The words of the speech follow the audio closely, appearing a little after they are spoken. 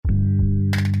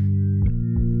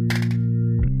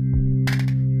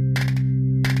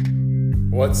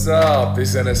What's up?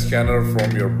 This is Enes Kenner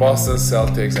from your Boston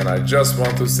Celtics, and I just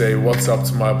want to say what's up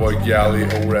to my boy Gally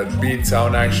over at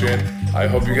Beantown Action. I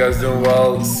hope you guys doing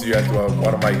well. See you at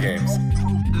one of my games.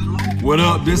 What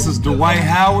up? This is Dwight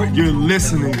Howard. You're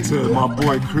listening to my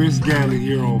boy Chris Gally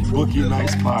here on Bookie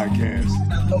Nights Podcast.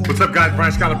 What's up, guys?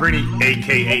 Brian Scalabrine,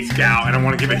 a.k.a. Scal, and I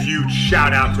want to give a huge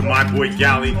shout-out to my boy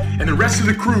Gally and the rest of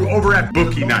the crew over at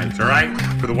Bookie Nights, all right?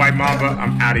 For the White Mamba,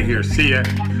 I'm out of here. See ya.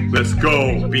 Let's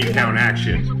go, Beantown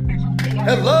Action.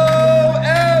 Hello,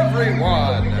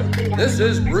 everyone. This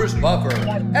is Bruce Buffer,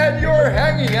 and you're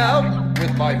hanging out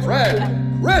with my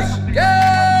friend, Chris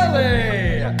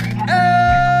Gally.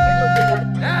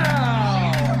 And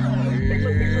now,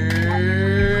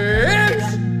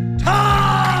 it's time!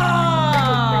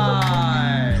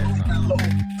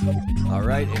 All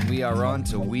right, and we are on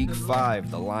to week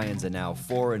 5. The Lions are now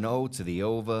 4-0 to the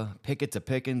over. Pickett to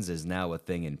Pickens is now a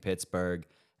thing in Pittsburgh.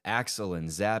 Axel and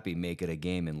Zappy make it a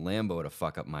game in Lambeau to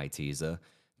fuck up my teaser.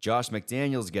 Josh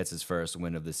McDaniels gets his first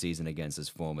win of the season against his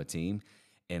former team.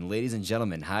 And ladies and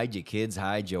gentlemen, hide your kids,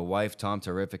 hide your wife. Tom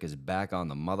Terrific is back on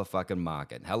the motherfucking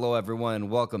market. Hello, everyone, and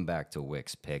welcome back to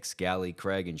Wicks Picks. Gally,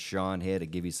 Craig, and Sean here to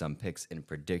give you some picks and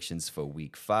predictions for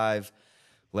week 5.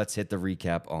 Let's hit the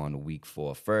recap on week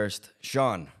 4 first.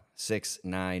 Sean,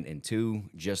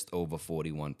 6-9-2, just over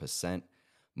 41%,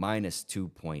 minus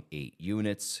 2.8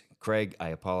 units. Craig, I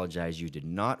apologize, you did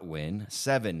not win.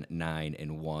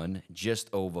 7-9-1, just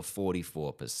over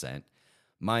 44%,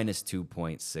 minus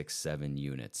 2.67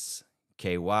 units.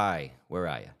 KY, where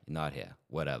are you? You're not here.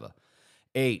 Whatever.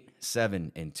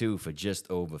 8-7-2 for just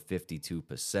over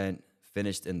 52%,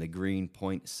 finished in the green,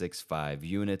 0.65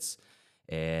 units.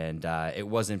 And it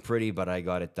wasn't pretty, but I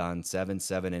got it done.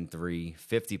 7-7-3,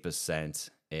 50%.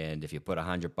 And if you put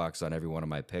 $100 on every one of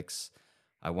my picks,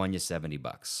 I won you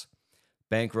 $70.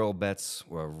 Bankroll bets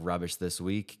were rubbish this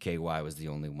week. KY was the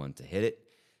only one to hit it.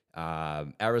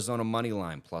 Arizona money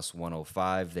line plus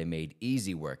 105. They made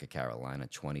easy work of Carolina,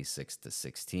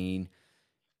 26-16.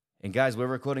 And guys, we're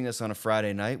recording this on a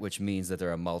Friday night, which means that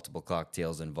there are multiple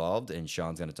cocktails involved. And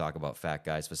Sean's going to talk about fat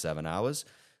guys for 7 hours.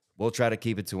 We'll try to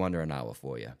keep it to under an hour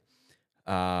for you.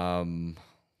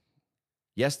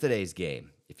 Yesterday's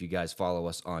game, if you guys follow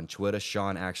us on Twitter,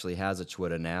 Sean actually has a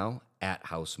Twitter now, at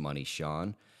House Money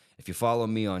Sean. If you follow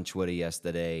me on Twitter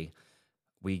yesterday,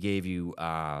 we gave you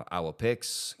our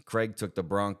picks. Craig took the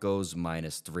Broncos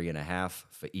minus 3.5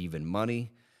 for even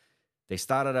money. They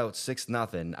started out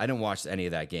 6-0. I didn't watch any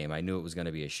of that game. I knew it was going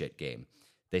to be a shit game.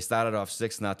 They started off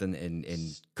 6-0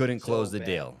 and couldn't close the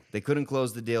deal. They couldn't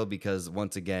close the deal because,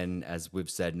 once again, as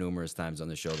we've said numerous times on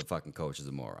the show, the fucking coach is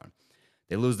a moron.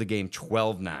 They lose the game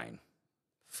 12-9.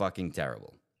 Fucking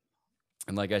terrible.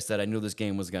 And like I said, I knew this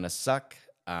game was going to suck.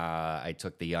 I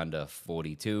took the under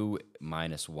 42,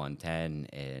 minus 110,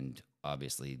 and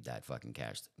obviously that fucking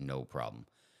cashed no problem.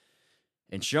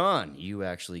 And Sean, you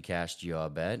actually cashed your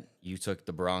bet. You took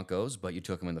the Broncos, but you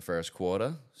took them in the first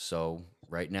quarter. So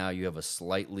right now you have a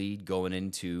slight lead going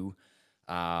into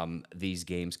these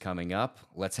games coming up.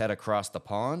 Let's head across the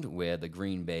pond where the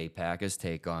Green Bay Packers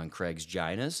take on Craig's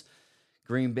Giants.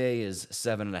 Green Bay is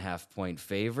 7.5-point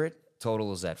favorite.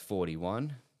 Total is at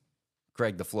 41.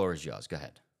 Craig, the floor is yours. Go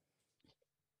ahead.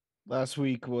 Last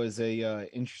week was a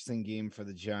interesting game for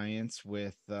the Giants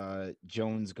with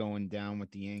Jones going down with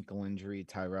the ankle injury,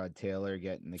 Tyrod Taylor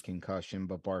getting the concussion,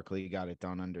 but Barkley got it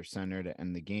done under center to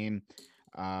end the game.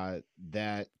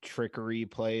 That trickery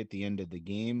play at the end of the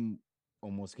game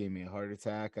almost gave me a heart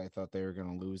attack. I thought they were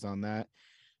going to lose on that.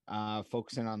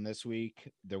 Focusing on this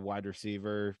week, their wide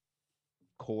receiver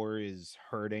core is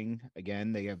hurting.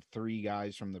 Again, they have 3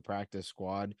 guys from the practice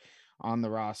squad on the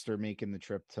roster making the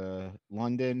trip to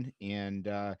London, and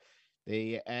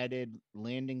they added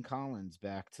Landon Collins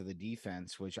back to the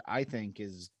defense, which I think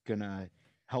is going to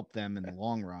help them in the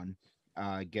long run,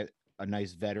 get a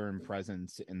nice veteran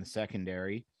presence in the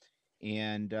secondary.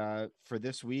 And for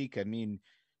this week, I mean,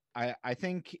 I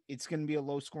think it's going to be a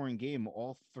low-scoring game.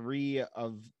 All 4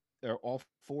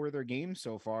 of their games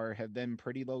so far have been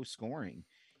pretty low scoring.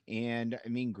 And I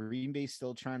mean, Green Bay's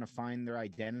still trying to find their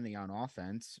identity on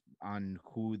offense, on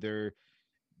who their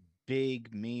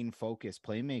big main focus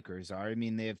playmakers are. I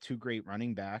mean, they have 2 great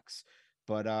running backs,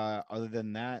 but other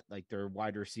than that, like their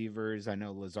wide receivers, I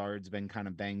know Lazard's been kind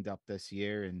of banged up this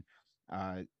year, and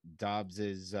Dobbs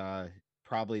is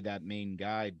probably that main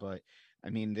guy, but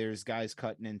I mean, there's guys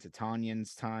cutting into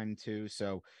Tanyan's time too.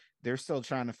 So they're still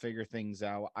trying to figure things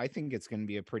out. I think it's going to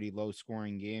be a pretty low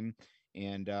scoring game.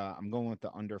 And I'm going with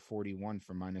the under 41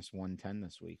 for minus 110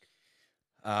 this week.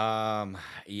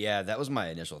 Yeah, that was my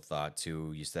initial thought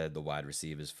too. You said the wide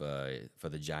receivers for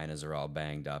the Giants are all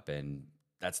banged up, and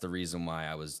That's the reason why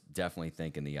I was definitely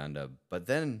thinking the under. But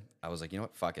then I was like, you know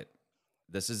what? Fuck it.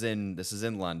 This is in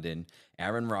London.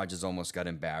 Aaron Rodgers almost got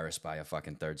embarrassed by a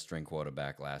fucking third string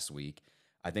quarterback last week.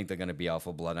 I think they're going to be out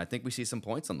for blood. And I think we see some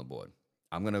points on the board.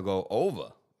 I'm going to go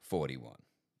over 41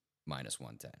 minus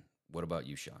 110. What about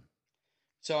you, Sean?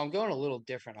 So I'm going a little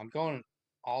different. I'm going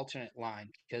alternate line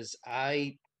because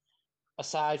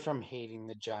aside from hating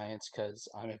the Giants, because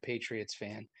I'm a Patriots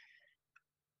fan,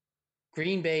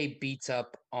 Green Bay beats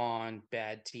up on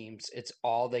bad teams. It's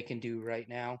all they can do right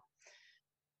now.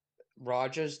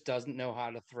 Rodgers doesn't know how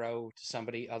to throw to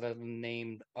somebody other than the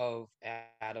name of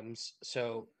Adams.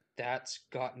 So that's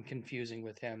gotten confusing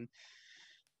with him.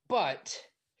 But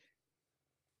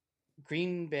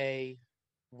Green Bay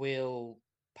will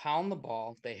pound the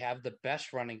ball. They have the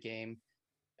best running game.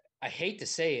 I hate to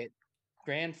say it,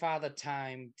 grandfather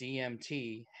time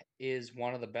DMT is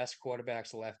one of the best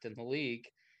quarterbacks left in the league.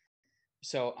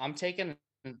 So I'm taking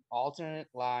an alternate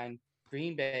line,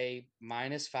 Green Bay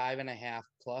minus 5.5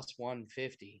 plus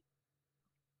 150.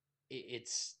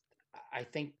 I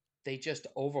think they just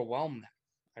overwhelm them.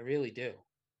 I really do.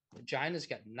 The Giants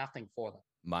got nothing for them.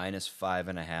 Minus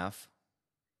 5.5.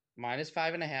 Minus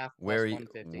 5.5 plus Where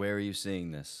 150. where are you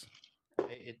seeing this?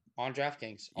 On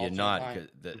DraftKings. You're alternate not.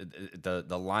 line.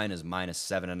 The line is minus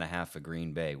 7.5 for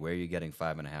Green Bay. Where are you getting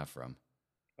 5.5 from?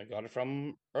 I got it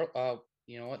from.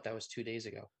 You know what? That was 2 days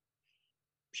ago.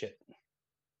 Shit.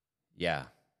 Yeah.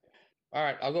 All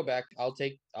right, I'll go back. I'll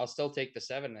still take the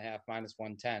 7.5 minus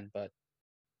 110, but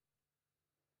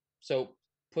so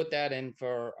put that in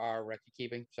for our record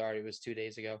keeping. Sorry, it was 2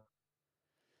 days ago.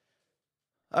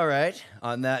 All right.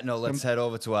 On that note, let's head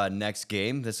over to our next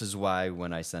game. This is why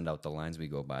when I send out the lines, we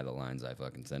go by the lines I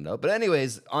fucking send out. But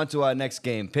anyways, on to our next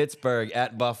game. Pittsburgh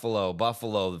at Buffalo.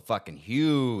 Buffalo, the fucking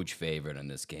huge favorite in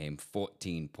this game.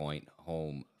 14-point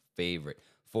home favorite.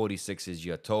 46 is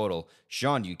your total.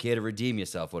 Sean, do you care to redeem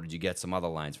yourself, or did you get some other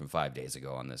lines from 5 days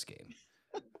ago on this game?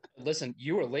 Listen,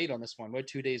 you were late on this one. We're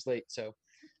 2 days late. So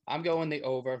I'm going the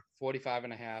over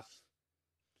 45.5.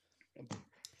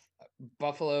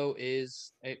 Buffalo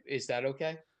is that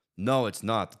okay? No, it's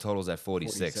not. The total's at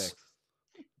 46.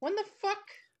 When the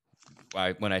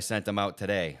fuck? When I sent them out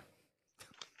today,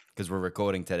 because we're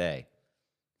recording today.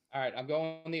 All right, I'm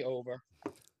going the over.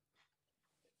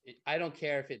 I don't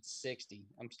care if it's 60.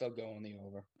 I'm still going the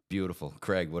over. Beautiful.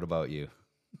 Craig, what about you?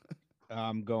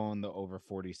 I'm going the over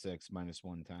 46 minus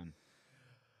 110.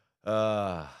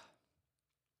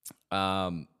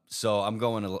 So I'm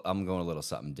going a little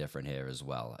something different here as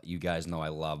well. You guys know I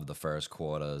love the first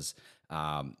quarters.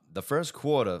 The first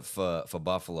quarter for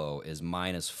Buffalo is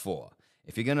 -4.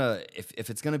 If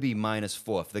it's gonna be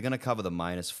 -4, if they're gonna cover the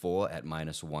 -4 at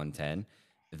minus 110,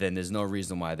 then there's no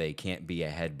reason why they can't be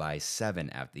ahead by 7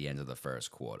 at the end of the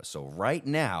first quarter. So right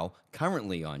now,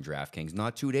 currently on DraftKings,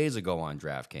 not 2 days ago on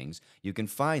DraftKings, you can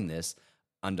find this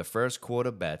under first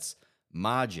quarter bets,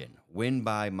 margin, win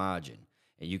by margin.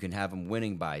 And you can have them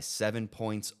winning by 7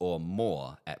 points or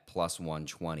more at plus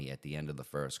 120 at the end of the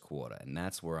first quarter. And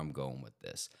that's where I'm going with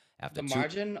this. The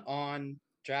margin on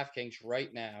DraftKings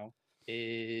right now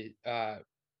is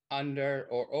under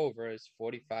or over is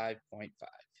 45.5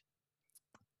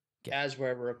 as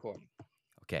we're recording.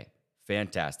 Okay,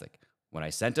 fantastic. When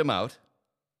I sent them out,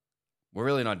 we're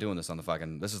really not doing this on the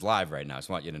fucking, this is live right now. I just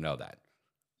want you to know that.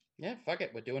 Yeah, fuck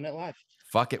it. We're doing it live.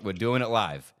 Fuck it. We're doing it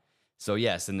live. So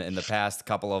yes, in the past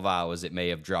couple of hours, it may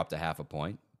have dropped a half a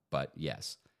point, but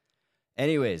yes.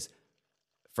 Anyways,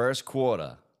 first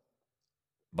quarter,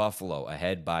 Buffalo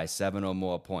ahead by 7 or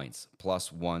more points,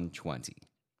 plus 120.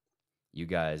 You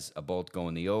guys are both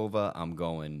going the over. I'm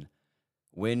going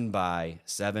win by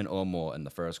 7 or more in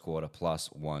the first quarter,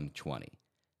 plus 120.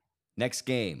 Next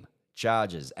game,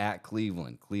 Chargers at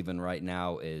Cleveland. Cleveland right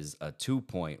now is a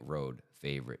 2-point road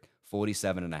favorite.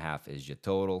 47.5 is your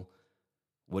total.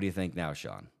 What do you think now,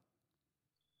 Sean?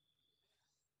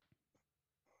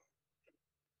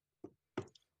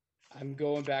 I'm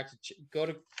going back to go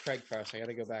to Craig first. I got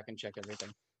to go back and check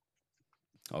everything.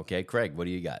 Okay, Craig, what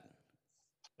do you got?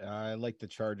 I like the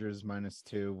Chargers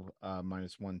 -2,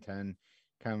 minus 110.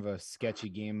 Kind of a sketchy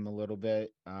game a little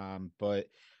bit, but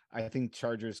I think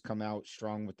Chargers come out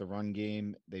strong with the run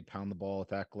game. They pound the ball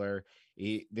with Eckler.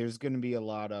 There's going to be a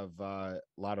lot of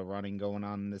running going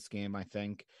on in this game, I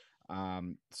think.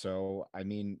 So I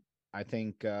mean, I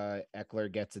think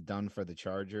Eckler gets it done for the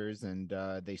Chargers, and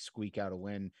they squeak out a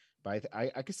win. But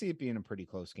I could see it being a pretty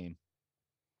close game.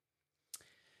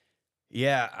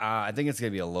 Yeah, I think it's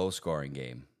going to be a low-scoring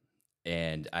game.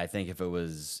 And I think if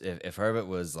Herbert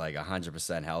was like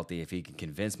 100% healthy, if he can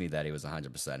convince me that he was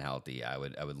 100% healthy, I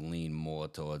would lean more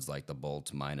towards like the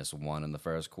Bolts -1 in the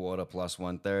first quarter, plus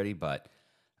 130. But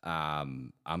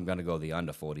I'm gonna go the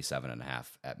under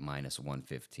 47.5 at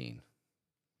 -115.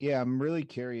 Yeah, I'm really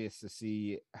curious to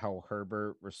see how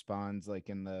Herbert responds like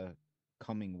in the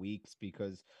coming weeks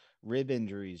because rib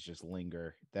injuries just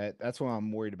linger. That's why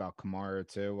I'm worried about Kamara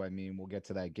too. I mean, we'll get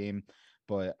to that game,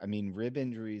 but I mean, rib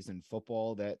injuries in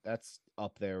football that's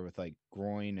up there with like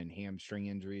groin and hamstring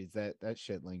injuries. That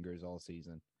shit lingers all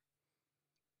season.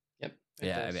 Yep, it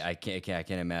Yeah, I mean, does. I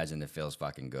can't imagine it feels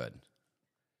fucking good.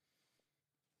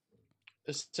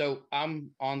 So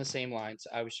I'm on the same lines.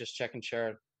 I was just checking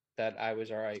sure that I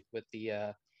was all right with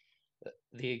the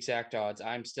exact odds.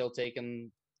 I'm still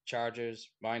taking Chargers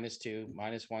 -2,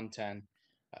 -110.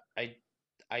 I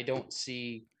I don't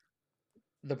see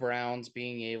the Browns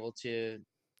being able to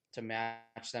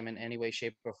match them in any way,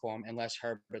 shape, or form unless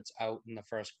Herbert's out in the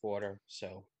first quarter.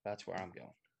 So that's where I'm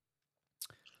going.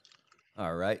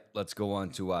 All right, let's go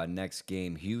on to our next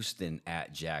game. Houston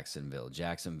at Jacksonville.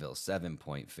 Jacksonville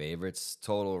 7-point favorites.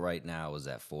 Total right now is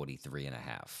at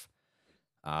 43.5.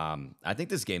 I think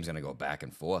this game's gonna go back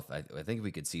and forth. I think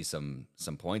we could see some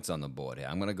points on the board here.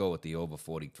 I'm gonna go with the over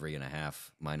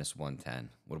 43.5 -110.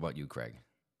 What about you, Craig?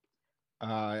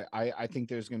 I think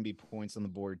there's going to be points on the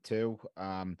board too.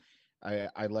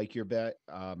 I like your bet.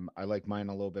 I like mine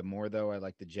a little bit more though. I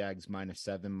like the Jags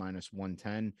 -7,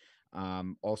 -110.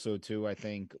 Also too, I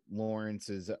think Lawrence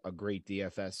is a great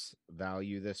DFS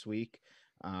value this week.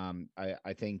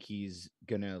 I think he's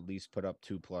gonna at least put up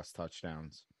 2+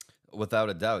 touchdowns. Without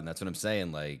a doubt, and that's what I'm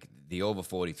saying. Like the over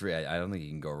 43, I don't think you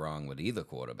can go wrong with either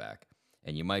quarterback.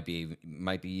 And you might be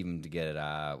even to get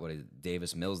what is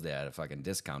Davis Mills there at a fucking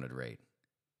discounted rate.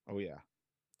 Oh yeah.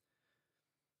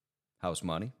 House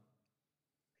money.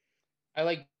 I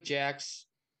like Jax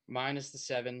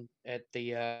 -7 at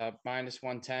the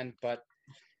 -110, but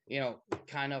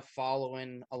kind of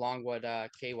following along what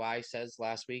KY says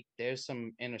last week, there's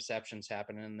some interceptions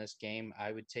happening in this game.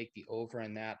 I would take the over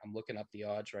in that. I'm looking up the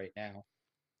odds right now.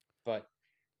 But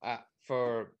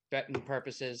for betting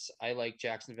purposes, I like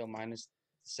Jacksonville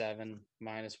 -7,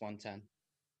 -110.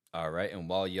 All right, and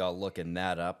while y'all looking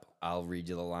that up, I'll read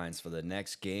you the lines for the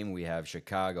next game. We have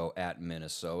Chicago at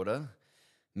Minnesota.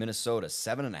 Minnesota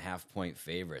 7.5-point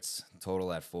favorites.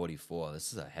 Total at 44.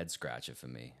 This is a head scratcher for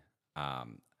me.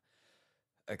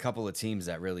 A couple of teams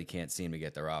that really can't seem to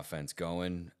get their offense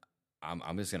going.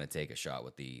 I'm just gonna take a shot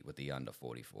with the under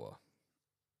 44.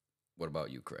 What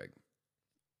about you, Craig?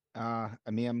 I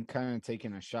mean, I'm kind of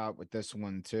taking a shot with this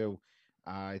one too.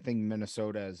 I think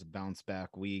Minnesota has a bounce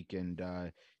back week,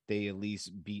 and they at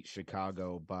least beat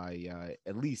Chicago by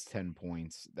at least 10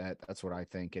 points. That's what I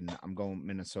think, and I'm going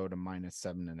Minnesota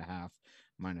 -7.5,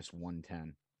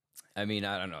 -110. I mean,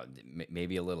 I don't know.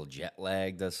 Maybe a little jet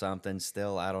lagged or something.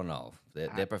 Still, I don't know.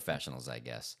 They're professionals, I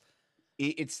guess.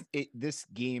 This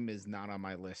game is not on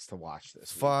my list to watch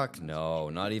this weekend, Fuck that's no, for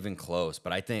sure. not even close.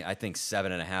 But I think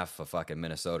 7.5 for fucking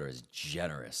Minnesota is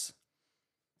generous.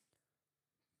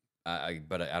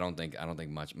 But I don't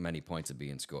think many points are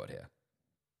being scored here.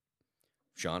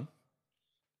 Sean?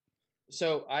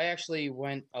 So I actually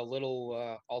went a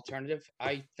little alternative.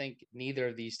 I think neither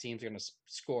of these teams are going to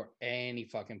score any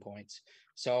fucking points.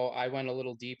 So I went a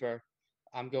little deeper.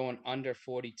 I'm going under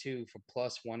 42 for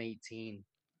 +118.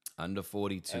 Under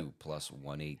 42 plus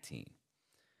 118.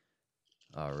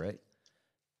 All right.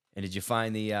 And did you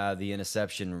find the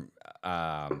interception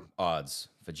odds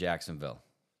for Jacksonville?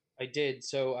 I did.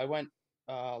 So I went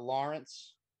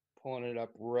Lawrence, pulling it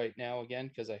up right now again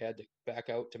because I had to back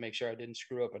out to make sure I didn't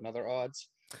screw up another odds.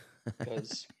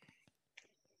 Because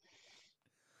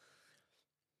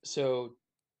so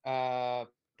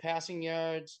passing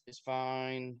yards is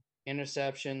fine.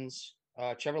 Interceptions,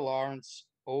 Trevor Lawrence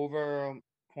over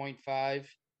 0.5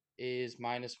 is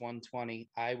 -120.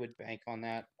 I would bank on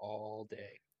that all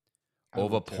day.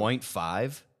 Over would too.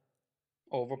 0.5?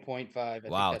 Over 0.5. I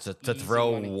think Wow, that's to easy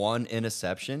throw money. one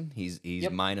interception, he's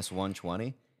Yep.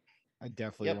 -120. I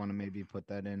definitely Yep. want to maybe put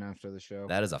that in after the show.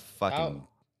 That is a fucking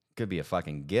could be a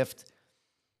fucking gift.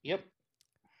 Yep.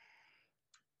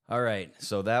 All right,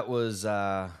 so that was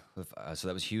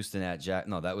Houston at Jack.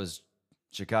 No, that was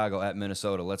Chicago at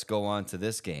Minnesota. Let's go on to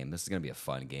this game. This is going to be a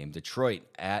fun game. Detroit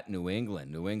at New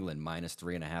England. New England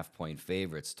 -3.5-point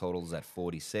favorites. Totals at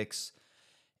 46.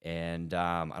 And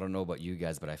I don't know about you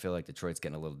guys, but I feel like Detroit's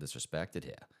getting a little disrespected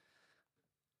here.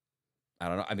 I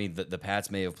don't know. I mean, the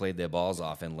Pats may have played their balls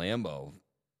off in Lambeau,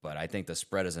 but I think the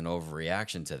spread is an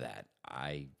overreaction to that.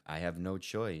 I have no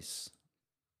choice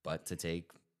but to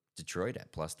take Detroit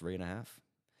at +3.5.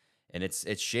 And it's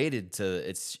shaded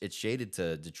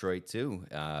to Detroit too.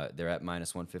 They're at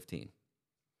 -115.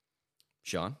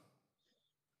 Sean?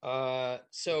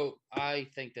 So I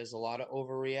think there's a lot of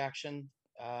overreaction.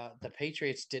 The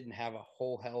Patriots didn't have a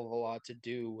whole hell of a lot to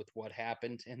do with what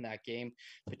happened in that game,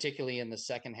 particularly in the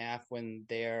second half when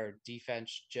their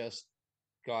defense just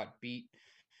got beat.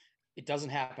 It doesn't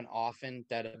happen often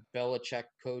that a Belichick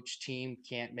coach team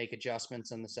can't make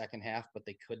adjustments in the second half, but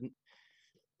they couldn't.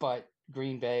 But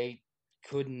Green Bay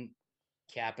couldn't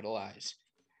capitalize.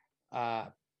 Uh,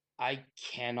 I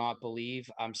cannot believe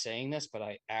I'm saying this, but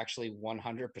I actually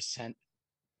 100%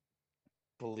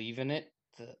 believe in it.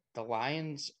 The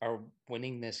Lions are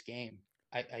winning this game.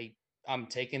 I'm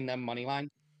taking them money line,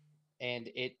 and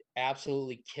it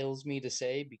absolutely kills me to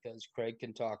say because Craig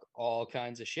can talk all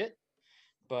kinds of shit,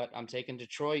 but I'm taking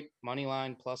Detroit money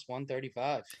line plus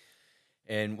 135.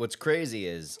 And what's crazy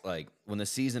is like when the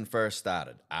season first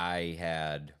started, I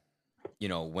had,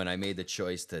 when I made the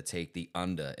choice to take the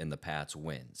under in the Pats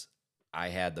wins, I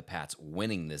had the Pats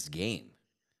winning this game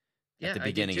Yeah,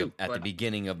 I did too. at the But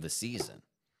beginning of the season.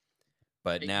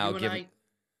 But now you and given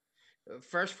I,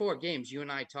 first four games, you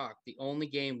and I talked. The only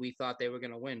game we thought they were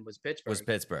going to win was was Pittsburgh.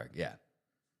 Pittsburgh, yeah.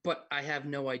 But I have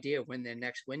no idea when their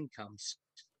next win comes.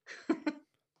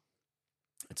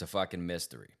 It's a fucking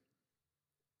mystery.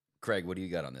 Craig, what do you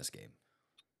got on this game?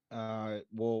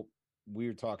 Well, we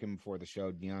were talking before the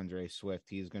show. DeAndre Swift,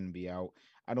 he's going to be out.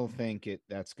 I don't think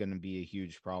that's going to be a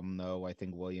huge problem, though. I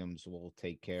think Williams will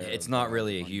take care. It's of, not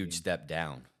really the a run huge game. step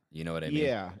down. You know what I mean?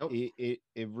 Yeah, Nope.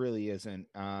 it really isn't.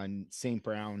 St.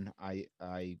 Brown,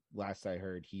 last I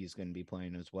heard, he's going to be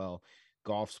playing as well.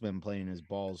 Golf's been playing his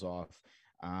balls off.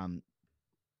 Um,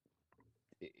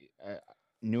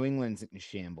 New England's in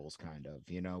shambles, kind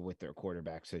of, with their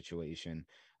quarterback situation.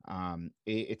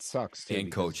 It sucks too. And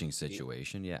because coaching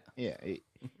situation, yeah. Yeah,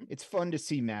 it's fun to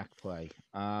see Mac play.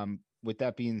 With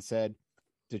that being said,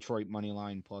 Detroit money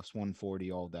line plus 140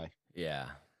 all day. Yeah.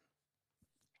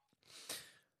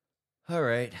 All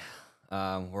right.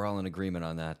 We're all in agreement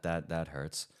on that. That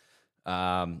hurts.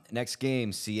 Next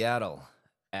game, Seattle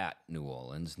at New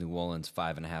Orleans. New Orleans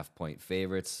 5.5-point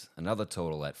favorites. Another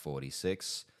total at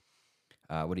 46.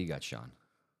 What do you got, Sean?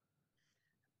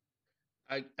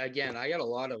 I got a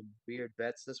lot of weird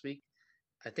bets this week.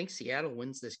 I think Seattle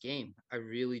wins this game. I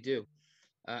really do.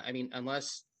 I mean,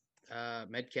 unless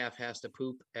Metcalf has to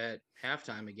poop at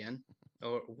halftime again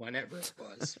or whenever it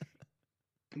was.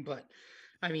 But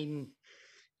I mean,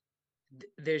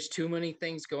 there's too many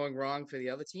things going wrong for the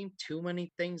other team, too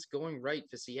many things going right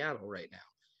for Seattle right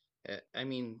now. I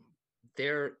mean,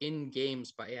 they're in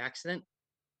games by accident,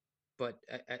 but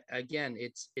again,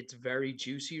 it's very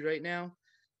juicy right now,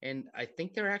 and I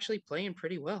think they're actually playing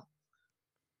pretty well.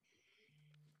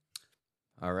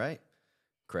 All right.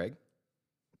 Craig?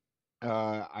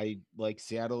 I like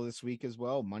Seattle this week as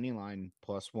well. Money line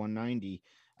plus 190.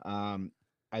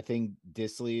 I think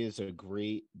Disley is a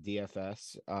great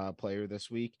DFS player this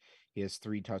week. He has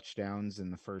 3 touchdowns in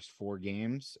the first 4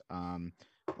 games.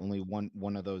 Only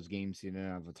one of those games he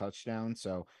didn't have a touchdown.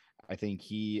 So I think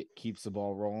he keeps the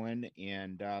ball rolling.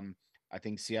 And I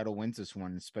think Seattle wins this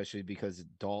one, especially because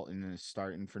Dalton is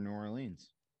starting for New Orleans.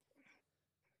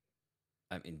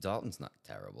 I mean, Dalton's not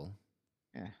terrible.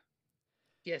 Yeah.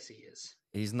 Yes, he is.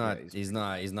 He's not. He's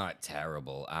not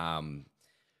terrible.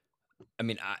 I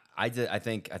mean, I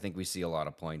think we see a lot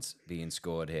of points being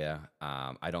scored here.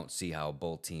 I don't see how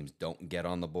both teams don't get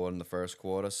on the board in the first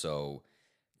quarter. So,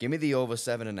 give me the over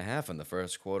 7.5 in the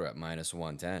first quarter at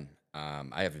 -110.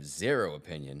 I have zero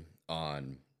opinion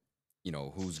on,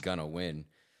 who's gonna win.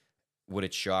 Would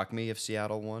it shock me if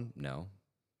Seattle won? No,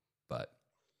 but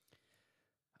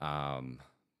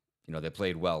they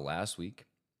played well last week.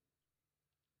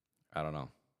 I don't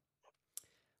know.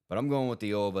 But I'm going with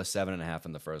the over 7.5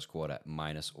 in the first quarter at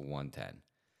 -110.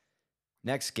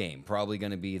 Next game, probably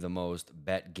going to be the most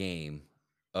bet game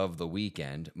of the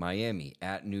weekend. Miami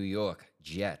at New York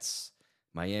Jets.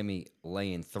 Miami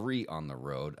laying 3 on the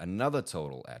road. Another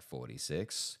total at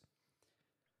 46.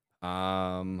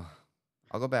 I'll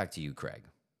go back to you, Craig.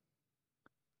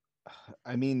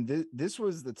 I mean, this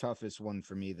was the toughest one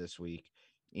for me this week.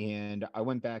 And I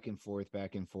went back and forth.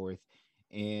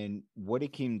 And what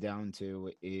it came down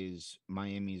to is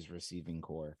Miami's receiving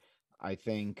core. I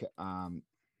think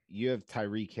you have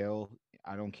Tyreek Hill.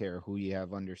 I don't care who you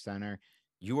have under center.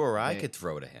 You or I could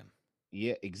throw to him.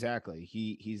 Yeah, exactly.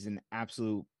 He's an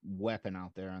absolute weapon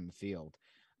out there on the field.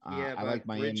 Yeah, I like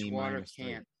Miami Bridgewater -3.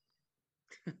 can't.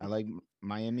 I like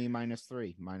Miami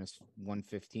 -3,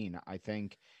 -115. I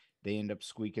think they end up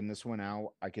squeaking this one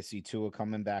out. I could see Tua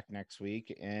coming back next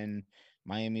week, and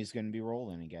Miami's going to be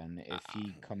rolling again if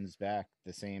he comes back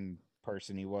the same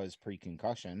person he was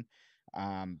pre-concussion.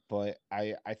 But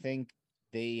I think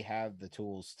they have the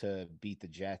tools to beat the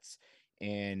Jets,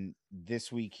 and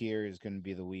this week here is going to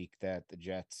be the week that the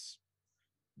Jets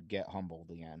get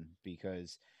humbled again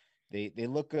because they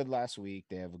look good last week.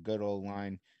 They have a good old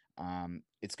line.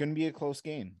 It's going to be a close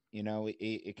game.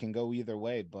 It can go either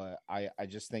way, but I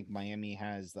just think Miami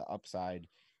has the upside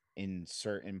in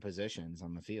certain positions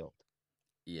on the field.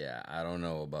 Yeah, I don't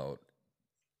know about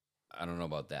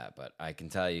that, but I can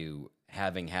tell you,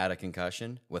 having had a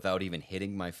concussion without even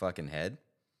hitting my fucking head,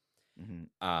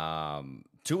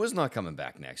 Tua's not coming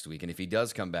back next week. And if he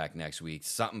does come back next week,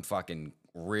 something fucking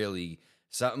really,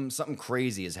 something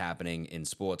crazy is happening in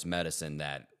sports medicine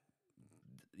that,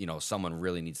 someone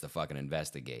really needs to fucking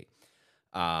investigate.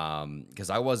 Because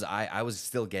I was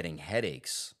still getting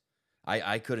headaches.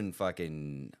 I couldn't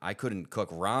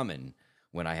cook ramen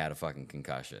when I had a fucking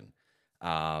concussion.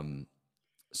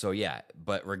 So yeah,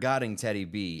 but regarding Teddy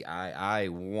B, I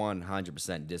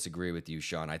 100% disagree with you,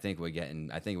 Sean. I think we're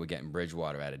getting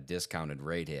Bridgewater at a discounted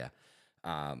rate here.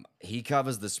 He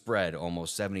covers the spread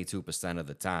almost 72% of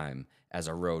the time as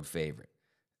a road favorite.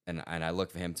 And I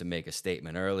look for him to make a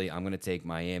statement early. I'm going to take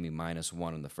Miami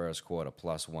 -1 in the first quarter,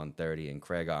 plus 130. And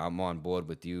Craig, I'm on board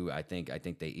with you. I think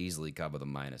they easily cover the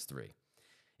 -3.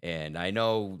 And I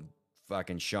know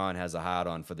fucking Sean has a hard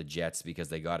on for the Jets because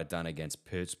they got it done against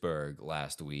Pittsburgh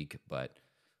last week. But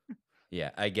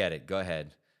yeah, I get it. Go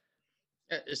ahead.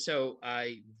 So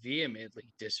I vehemently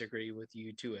disagree with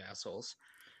you two assholes.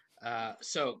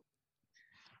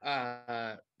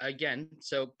 Again,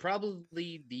 so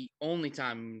probably the only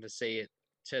time I'm going to say it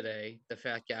today, the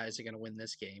fat guys are going to win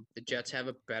this game. The Jets have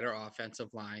a better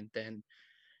offensive line than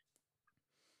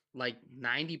like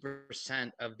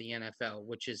 90% of the NFL,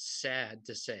 which is sad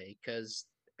to say because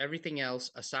everything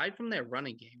else, aside from their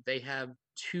running game, they have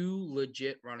two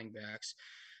legit running backs.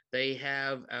 They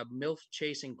have a MILF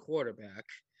chasing quarterback.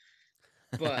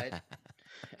 But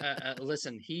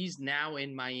listen, he's now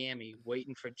in Miami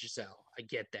waiting for Giselle. I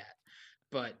get that.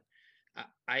 But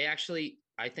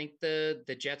I think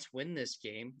the Jets win this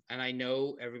game. And I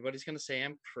know everybody's going to say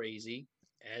I'm crazy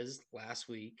as last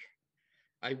week.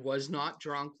 I was not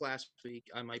drunk last week.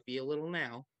 I might be a little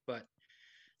now, but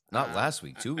Not last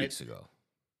week, 2 weeks ago.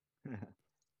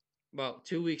 Well,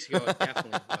 2 weeks ago, it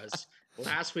definitely was.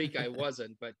 Last week, I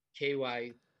wasn't, but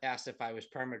KY asked if I was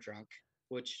perma drunk,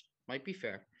 which might be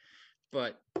fair.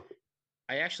 But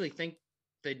I actually think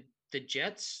the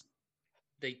Jets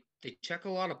they check a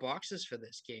lot of boxes for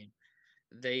this game.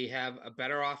 They have a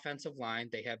better offensive line.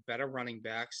 They have better running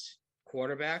backs,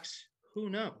 quarterbacks.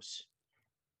 Who knows?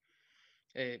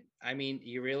 I mean,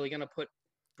 you're really going to put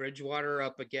Bridgewater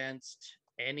up against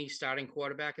any starting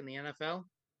quarterback in the NFL?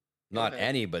 Not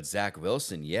any, but Zach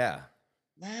Wilson, yeah.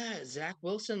 Zach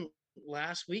Wilson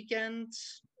last weekend,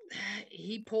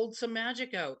 he pulled some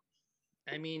magic out.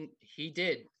 I mean, he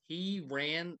did. He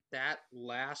ran that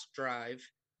last drive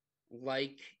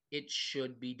like it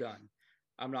should be done.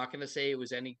 I'm not going to say it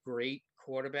was any great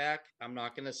quarterback. I'm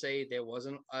not going to say there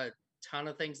wasn't a ton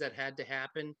of things that had to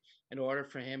happen in order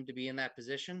for him to be in that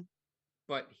position,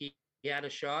 but he had a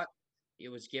shot. It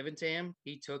was given to him.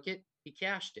 He took it. He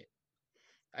cashed it.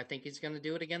 I think he's going to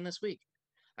do it again this week.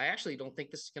 I actually don't think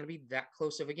this is going to be that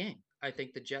close of a game. I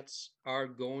think the Jets are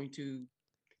going to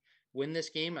win this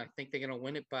game. I think they're going to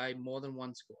win it by more than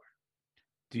one score.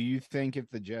 Do you think if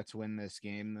the Jets win this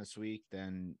game this week,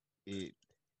 then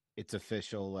it's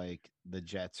official, like the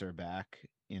Jets are back?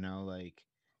 Like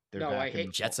they're back. I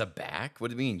hate Jets are back. What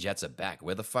do you mean Jets are back?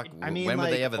 Where the fuck? I mean, when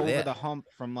like, were they ever over there? the hump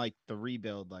from like the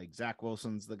rebuild, like Zach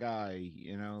Wilson's the guy.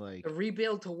 Like a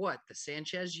rebuild to what? The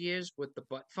Sanchez years with the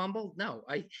butt fumble? No,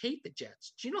 I hate the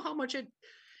Jets. Do you know how much it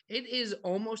is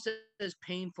almost as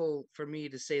painful for me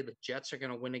to say the Jets are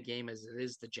going to win a game as it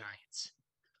is the Giants.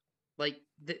 Like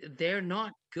they're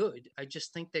not good. I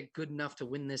just think they're good enough to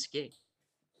win this game.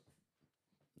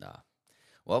 Nah.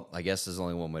 Well, I guess there's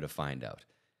only one way to find out.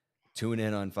 Tune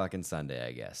in on fucking Sunday,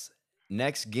 I guess.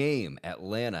 Next game,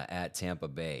 Atlanta at Tampa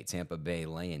Bay. Tampa Bay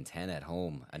laying 10 at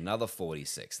home. Another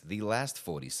 46. The last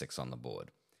 46 on the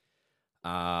board.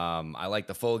 I like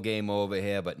the full game over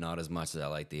here, but not as much as I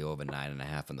like the over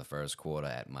 9.5 in the first quarter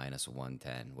at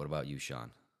 -110. What about you,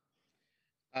 Sean?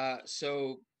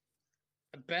 So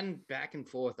I've been back and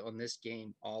forth on this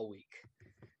game all week.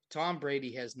 Tom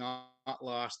Brady has not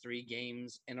lost 3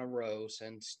 games in a row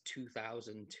since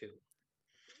 2002.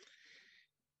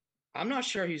 I'm not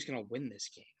sure he's going to win this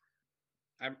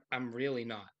game. I'm really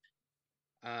not.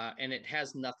 And it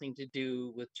has nothing to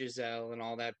do with Giselle and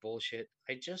all that bullshit.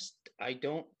 I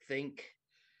don't think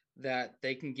that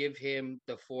they can give him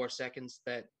the 4 seconds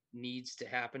that needs to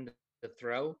happen to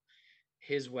throw.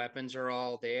 His weapons are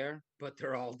all there, but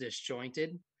they're all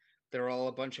disjointed. They're all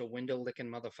a bunch of window licking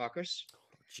motherfuckers.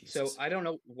 So Jesus. I don't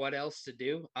know what else to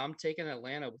do. I'm taking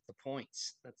Atlanta with the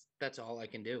points. That's all I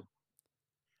can do.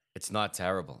 It's not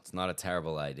terrible. It's not a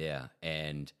terrible idea.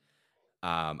 And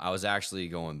I was actually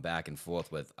going back and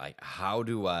forth with like how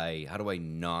do I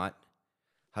not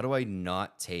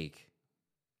take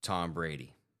Tom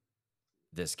Brady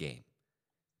this game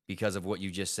because of what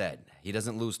you just said. He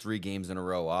doesn't lose 3 games in a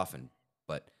row often,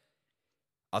 but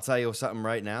I'll tell you something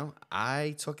right now.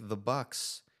 I took the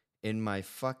Bucks in my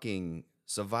fucking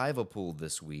survivor pool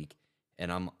this week,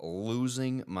 and I'm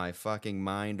losing my fucking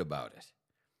mind about it.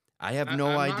 I have no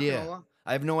I'm not gonna idea. lie.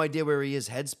 I have no idea where he is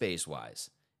headspace wise.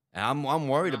 And I'm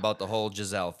worried Uh, about the whole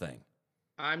Giselle thing.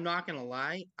 I'm not gonna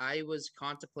lie. I was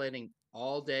contemplating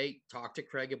all day. Talked to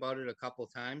Craig about it a couple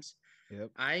times.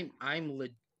 Yep. I'm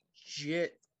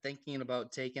legit thinking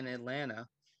about taking Atlanta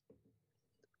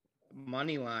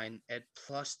money line at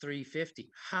plus 350.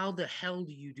 How the hell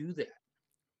do you do that?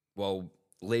 Well,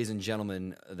 ladies and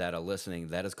gentlemen that are listening,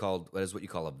 that is what you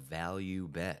call a value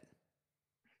bet.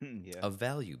 Yeah. A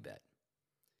value bet.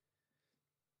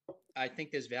 I think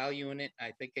there's value in it.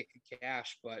 I think it could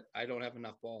cash, but I don't have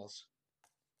enough balls.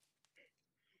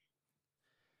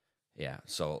 Yeah.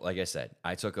 So, like I said,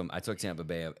 I took them. I took Tampa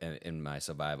Bay in my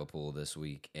survivor pool this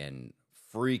week, and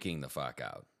freaking the fuck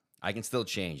out. I can still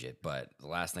change it, but the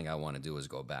last thing I want to do is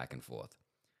go back and forth.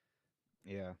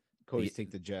 Yeah. Cody's The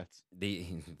take the Jets. the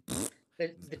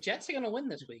The Jets are gonna win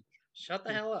this week. Shut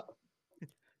the hell up.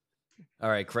 All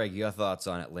right, Craig, your thoughts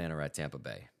on Atlanta at Tampa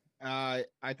Bay? I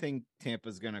think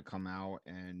Tampa's gonna come out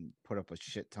and put up a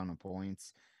shit ton of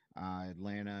points.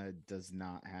 Atlanta does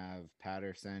not have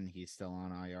Patterson. He's still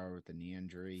on IR with a knee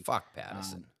injury. Fuck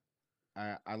Patterson.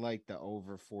 I like the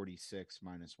over 46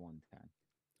 minus 110.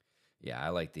 Yeah, I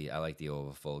like the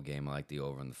over full game. I like the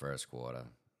over in the first quarter.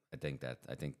 I think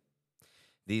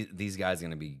these guys are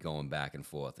going to be going back and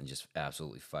forth and just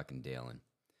absolutely fucking dealing.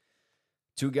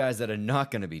 2 guys that are not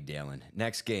going to be dealing.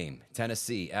 Next game,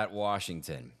 Tennessee at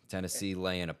Washington. Tennessee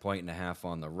laying 1.5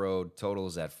 on the road.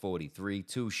 Totals at 43.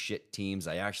 2 shit teams.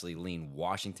 I actually lean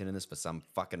Washington in this for some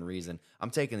fucking reason.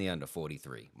 I'm taking the under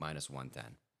 43 minus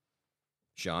 110.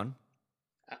 Sean?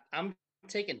 I'm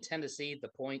taking Tennessee, the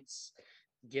points,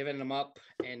 giving them up,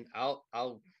 and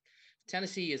I'll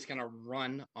Tennessee is gonna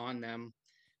run on them.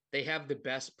 They have the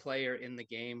best player in the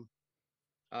game.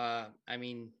 I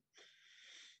mean,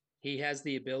 he has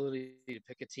the ability to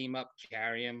pick a team up,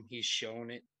 carry him. He's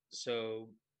shown it. So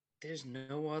there's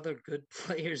no other good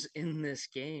players in this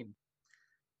game.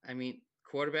 I mean,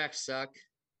 quarterbacks suck.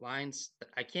 Lines,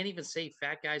 I can't even say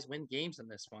fat guys win games in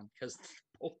this one because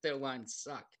both their lines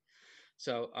suck.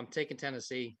 So I'm taking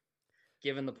Tennessee,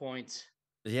 given the points.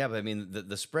 Yeah, but I mean,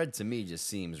 the spread to me just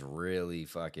seems really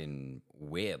fucking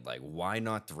weird. Like, why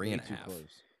not three Way and a too half?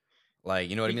 close. Like,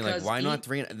 you know what I mean? Like, Because why not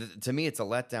three? To me, it's a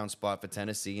letdown spot for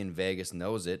Tennessee, and Vegas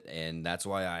knows it, and that's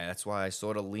why I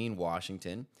sort of lean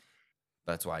Washington.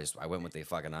 That's why I went with the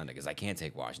fucking under because I can't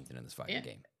take Washington in this fucking Yeah,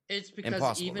 game. it's because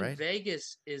Impossible, even right?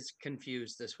 Vegas is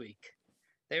confused this week.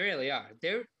 They really are.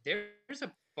 There's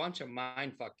a bunch of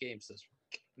mindfuck games this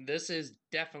week. This is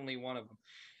definitely one of them.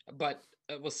 But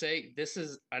we'll say this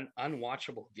is an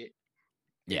unwatchable game.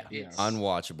 Yeah, Yes.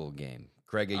 unwatchable game.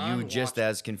 Craig, are you just Unwatchable.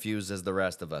 as confused as the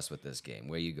rest of us with this game?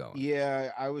 Where you going?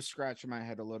 Yeah, I was scratching my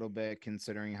head a little bit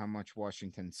considering how much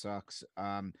Washington sucks.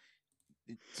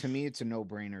 To me, it's a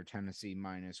no-brainer. Tennessee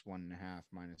minus 1.5,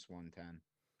 minus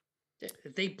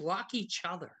 110. They block each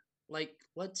other. Like,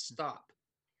 let's stop.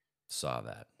 Saw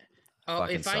that. Oh,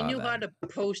 Fucking if I saw knew how that. to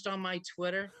post on my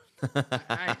Twitter,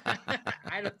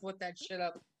 I'd have put that shit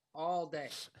up all day.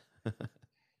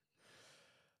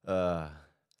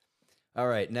 All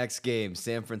right, next game,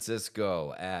 San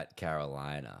Francisco at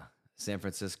Carolina. San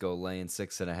Francisco laying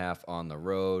 6.5 on the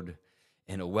road,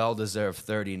 and a well-deserved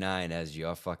 39 as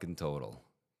your fucking total.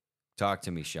 Talk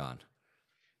to me, Sean.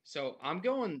 So I'm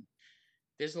going.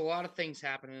 There's a lot of things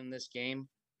happening in this game.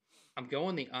 I'm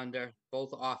going the under.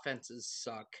 Both offenses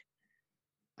suck.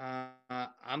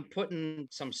 I'm putting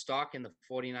some stock in the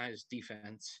 49ers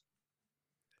defense,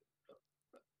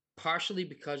 partially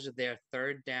because of their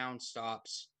third down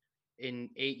stops in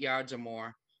 8 yards or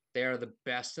more. They are the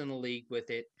best in the league with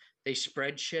it. They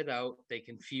spread shit out. They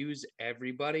confuse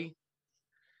everybody.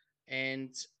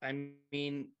 And I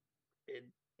mean, it,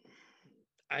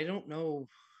 I don't know.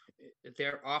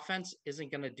 Their offense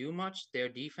isn't going to do much. Their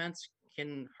defense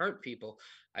can hurt people.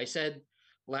 I said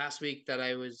last week that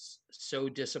I was so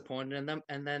disappointed in them,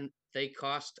 and then they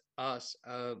cost us,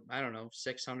 I don't know,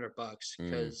 $600 Mm.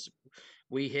 because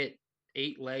we hit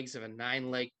 8 legs of a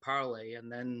 9 leg parlay,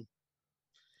 and then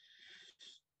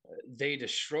they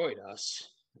destroyed us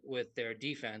with their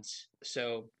defense.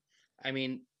 So, I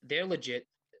mean, they're legit.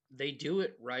 They do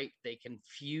it right. They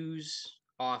confuse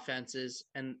offenses,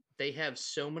 and they have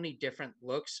so many different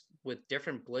looks with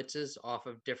different blitzes off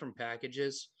of different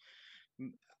packages.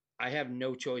 I have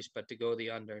no choice but to go the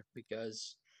under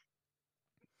because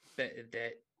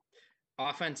that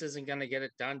offense isn't going to get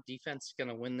it done. Defense is going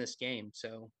to win this game.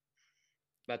 So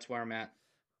that's where I'm at.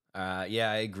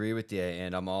 Yeah, I agree with you,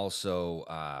 and I'm also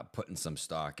putting some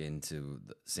stock into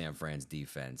San Fran's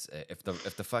defense. If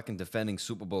the fucking defending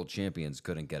Super Bowl champions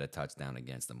couldn't get a touchdown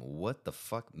against them, what the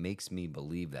fuck makes me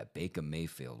believe that Baker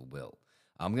Mayfield will?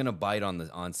 I'm gonna bite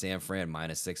on San Fran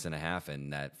 -6.5,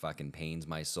 and that fucking pains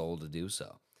my soul to do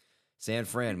so. San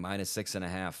Fran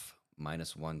 -6.5,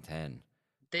 -110.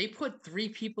 They put 3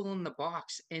 people in the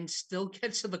box and still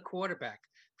get to the quarterback.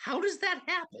 How does that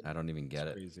happen? I don't even get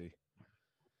it. Crazy.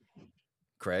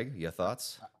 Craig, your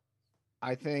thoughts?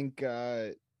 I think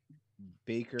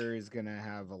Baker is going to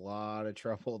have a lot of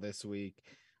trouble this week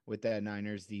with that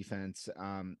Niners defense.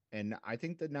 And I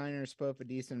think the Niners put up a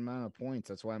decent amount of points.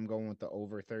 That's why I'm going with the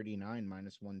over 39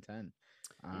 -110.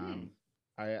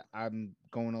 I'm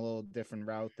going a little different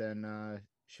route than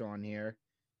Sean here.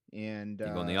 And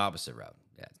You're going the opposite route.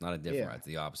 Yeah, it's not a different yeah. route. It's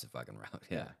the opposite fucking route.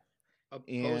 Yeah.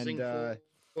 Opposing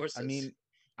forces. I mean,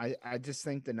 I just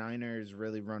think the Niners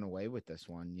really run away with this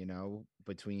one,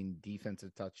 between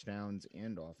defensive touchdowns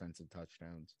and offensive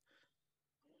touchdowns.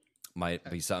 Might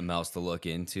be something else to look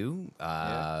into.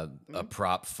 A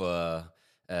prop for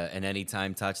an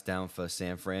anytime touchdown for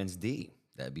San Fran's D.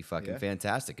 That'd be fucking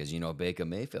fantastic because Baker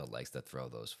Mayfield likes to throw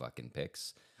those fucking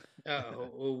picks.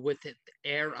 With it,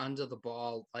 air under the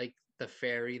ball like the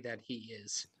fairy that he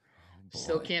is. Oh,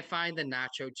 Still can't find the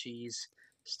nacho cheese.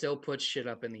 Still puts shit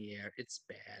up in the air. It's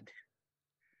bad.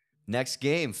 Next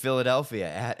game,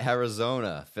 Philadelphia at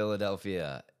Arizona.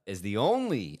 Philadelphia is the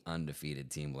only undefeated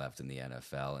team left in the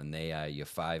NFL, and they are your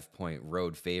 5-point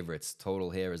road favorites. Total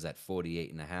here is at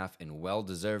 48.5, and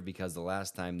well-deserved because the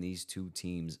last time these two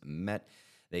teams met,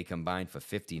 they combined for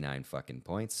 59 fucking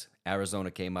points. Arizona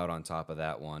came out on top of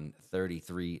that one,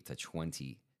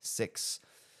 33-26.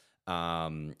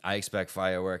 I expect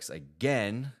fireworks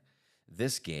again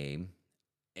this game,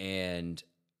 and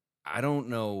I don't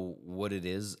know what it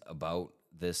is about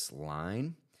this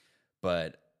line,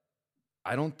 but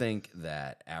I don't think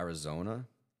that Arizona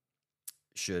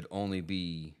should only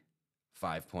be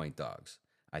 5-point dogs.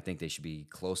 I think they should be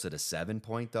closer to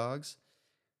 7-point dogs,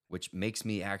 which makes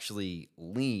me actually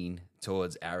lean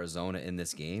towards Arizona in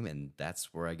this game, and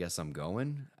that's where I guess I'm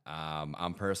going.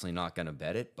 I'm personally not going to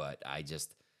bet it, but I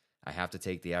have to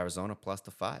take the Arizona plus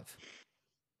the 5.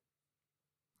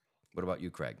 What about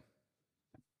you, Craig?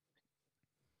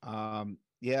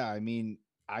 Yeah, I mean,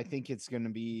 I think it's going to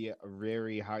be a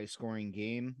very high scoring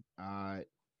game.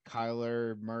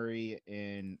 Kyler Murray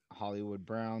and Hollywood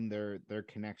Brown, their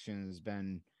connection has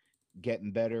been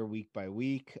getting better week by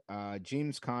week.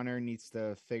 James Conner needs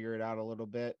to figure it out a little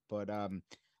bit, but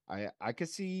I could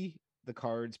see the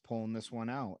Cards pulling this one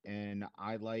out, and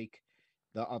I like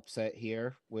the upset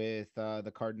here with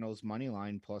the Cardinals money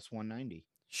line plus 190.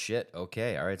 Shit.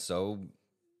 Okay. All right. So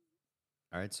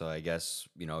I guess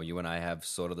you and I have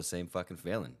sort of the same fucking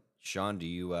feeling. Sean, do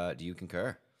you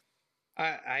concur?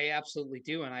 I absolutely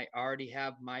do, and I already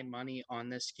have my money on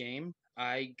this game.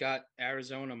 I got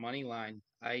Arizona money line.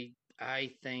 I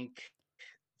think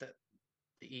that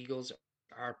the Eagles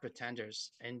are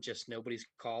pretenders, and just nobody's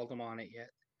called them on it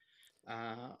yet.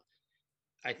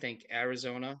 I think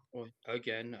Arizona.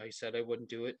 Again, I said I wouldn't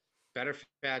do it. Better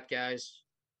fat guys.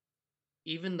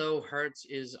 Even though Hertz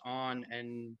is on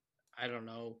an, I don't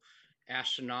know,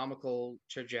 astronomical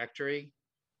trajectory,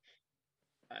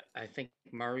 I think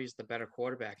Murray's the better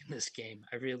quarterback in this game.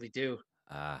 I really do.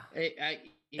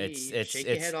 It's shake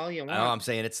your head all you want. I know. I'm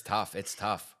saying it's tough. It's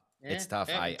tough. Yeah, It's tough.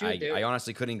 yeah, I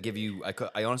honestly couldn't give you.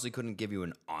 I honestly couldn't give you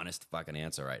an honest fucking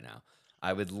answer right now.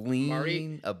 I would lean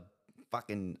Murray?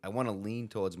 I want to lean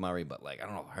towards Murray, but I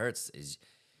don't know. Hurts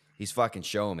he's fucking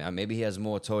showing me. Maybe he has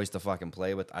more toys to fucking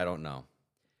play with. I don't know.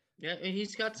 Yeah,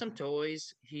 he's got some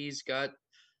toys.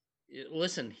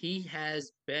 Listen, he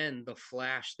has been the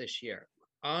Flash this year.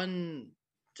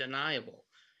 Undeniable.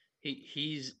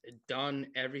 He's done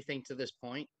everything to this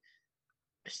point.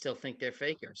 I still think they're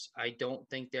fakers. I don't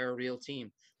think they're a real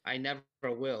team. I never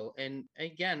will. And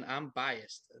again, I'm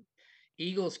biased.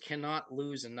 Eagles cannot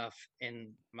lose enough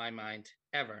in my mind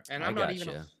ever. And I'm not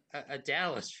even a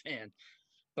Dallas fan.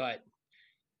 but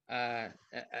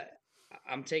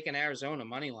I'm taking Arizona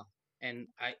money line, and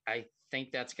I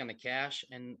think that's going to cash,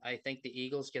 and I think the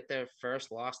Eagles get their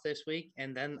first loss this week,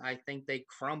 and then I think they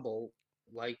crumble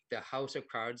like the house of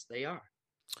cards they are.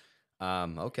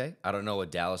 Okay. I don't know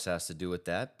what Dallas has to do with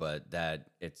that, but that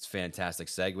it's fantastic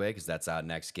segue because that's our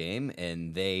next game,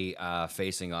 and they are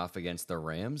facing off against the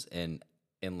Rams in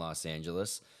Los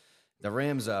Angeles. The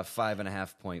Rams are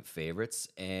 5.5 point favorites,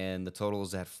 and the total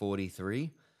is at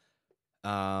 43.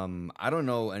 I don't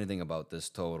know anything about this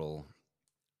total.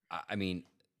 I mean,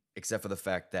 except for the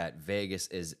fact that Vegas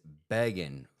is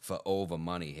begging for over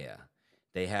money here.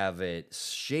 They have it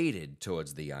shaded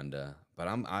towards the under, but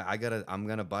I'm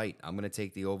gonna bite. I'm gonna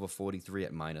take the over 43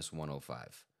 at minus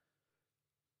 105.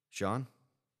 Sean?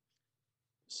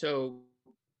 So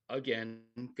again,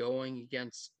 going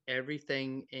against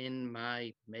everything in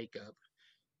my makeup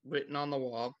written on the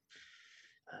wall,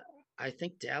 I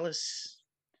think Dallas.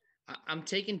 I'm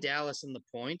taking Dallas in the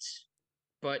points,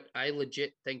 but I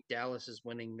legit think Dallas is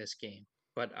winning this game.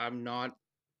 But I'm not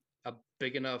a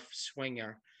big enough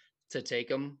swinger to take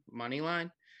them money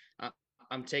line. Uh,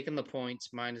 I'm taking the points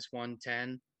minus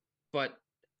 110. But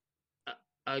uh,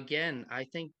 again, I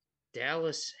think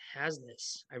Dallas has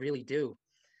this. I really do.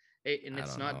 And I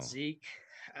it's don't not know. Zeke.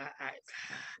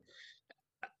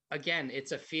 Again,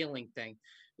 it's a feeling thing.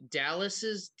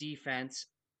 Dallas's defense,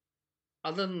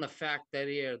 other than the fact that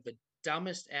they are the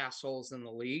dumbest assholes in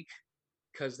the league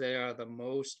because they are the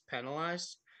most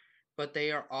penalized, but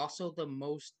they are also the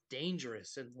most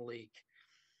dangerous in the league.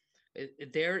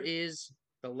 There is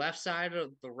the left side or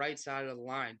the right side of the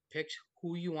line. Pick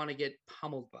who you want to get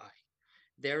pummeled by.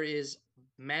 There is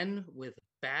men with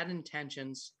bad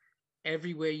intentions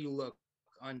everywhere you look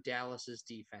on Dallas's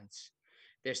defense.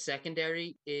 Their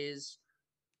secondary is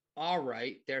all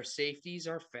right. Their safeties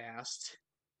are fast.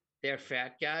 Their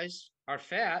fat guys are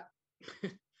fat.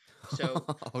 So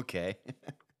Okay.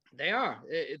 they are.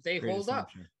 They Great hold up.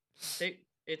 assumption.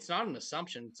 It's not an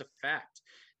assumption, it's a fact.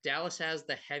 Dallas has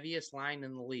the heaviest line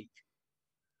in the league.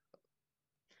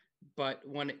 But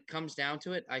when it comes down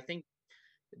to it, I think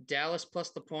Dallas plus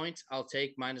the points, I'll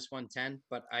take minus 110,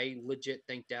 but I legit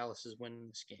think Dallas is winning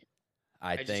this game.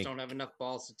 I I just don't think have enough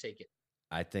balls to take it.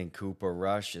 I think Cooper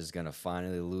Rush is gonna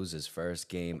finally lose his first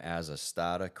game as a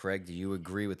starter. Craig, do you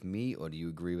agree with me or do you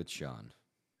agree with Sean?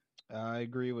 I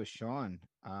agree with Sean.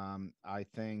 I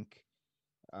think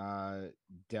uh,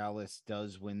 Dallas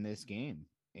does win this game,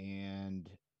 and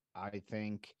I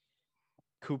think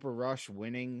Cooper Rush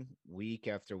winning week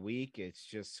after week, it's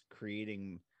just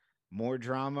creating more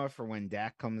drama for when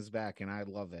Dak comes back, and I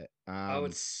love it. Oh,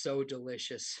 it's so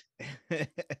delicious. Got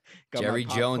my Jerry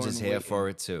Jones is popcorn here for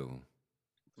waiting. it too.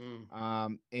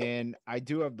 And I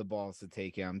do have the balls to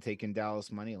take it. I'm taking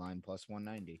Dallas money line plus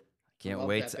 190. Can't love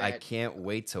wait. that I bet. can't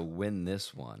wait to win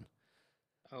this one.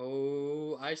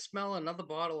 Oh, I smell another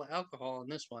bottle of alcohol in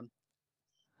this one.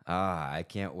 I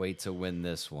can't wait to win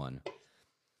this one.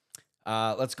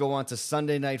 Let's go on to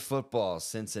Sunday Night Football.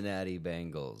 Cincinnati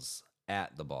Bengals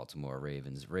at the Baltimore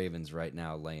Ravens. Ravens right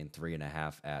now laying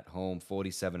 3.5 at home.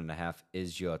 47.5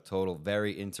 is your total.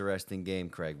 Very interesting game,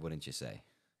 Craig. Wouldn't you say?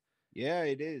 Yeah,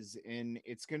 it is, and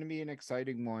it's going to be an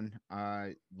exciting one.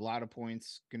 A lot of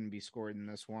points going to be scored in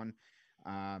this one.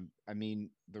 I mean,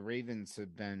 the Ravens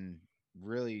have been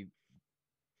really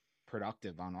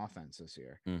productive on offense this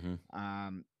year.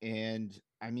 Mm-hmm. And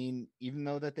I mean, even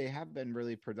though that they have been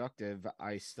really productive,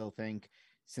 I still think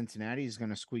Cincinnati is going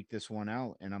to squeak this one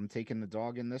out, and I'm taking the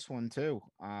dog in this one too.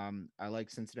 I like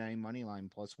Cincinnati money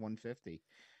line plus 150.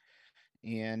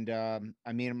 And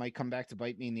I mean, it might come back to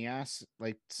bite me in the ass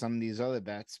like some of these other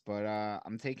bets, but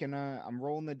I'm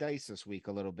rolling the dice this week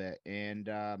a little bit, and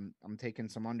I'm taking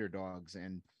some underdogs,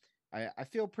 and I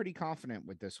feel pretty confident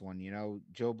with this one. You know,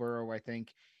 Joe Burrow, I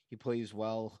think he plays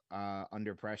well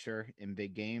under pressure in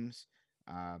big games,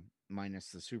 minus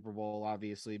the Super Bowl,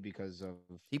 obviously, because of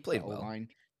He the played O well. line.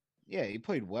 Yeah, he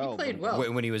played He well, played but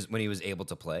well. When he was able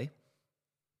to play.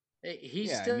 He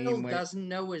yeah, I still mean, doesn't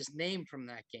know his name from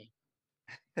that game.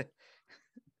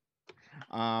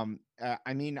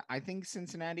 I mean, I think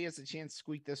Cincinnati has a chance to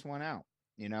squeak this one out,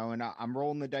 you know, and I'm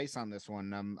rolling the dice on this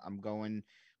one. I'm going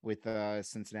with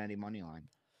Cincinnati money line.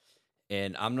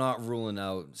 And I'm not ruling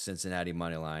out Cincinnati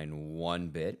money line one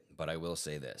bit, but I will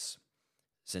say this.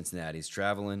 Cincinnati's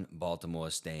traveling,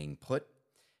 Baltimore's staying put,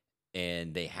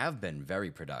 and they have been very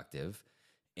productive.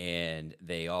 And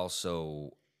they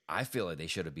also, I feel like they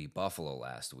should have beat Buffalo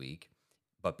last week.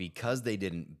 But because they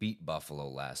didn't beat Buffalo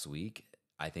last week,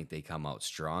 I think they come out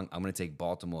strong. I'm going to take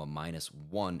Baltimore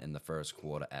 -1 in the first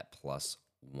quarter at plus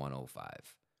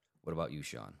 105. What about you,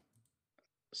 Sean?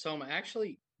 So I'm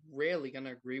actually rarely going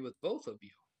to agree with both of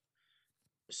you.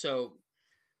 So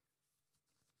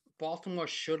Baltimore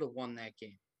should have won that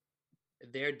game.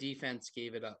 Their defense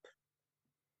gave it up.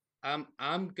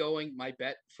 I'm going my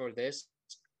bet for this.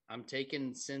 I'm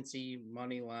taking Cincy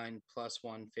money line plus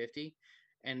 150,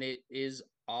 and it is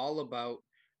all about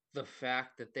the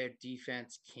fact that their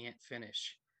defense can't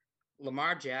finish.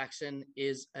 Lamar Jackson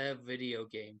is a video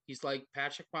game. He's like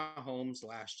Patrick Mahomes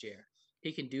last year.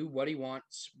 He can do what he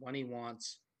wants, when he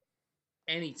wants,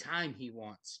 anytime he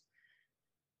wants.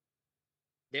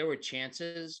 There were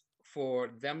chances for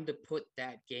them to put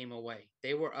that game away.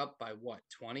 They were up by what,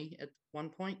 20 at one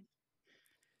point?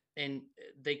 And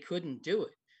they couldn't do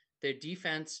it. Their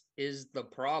defense is the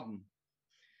problem.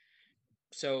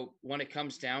 So when it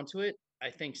comes down to it,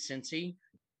 I think Cincy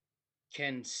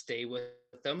can stay with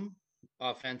them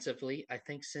offensively. I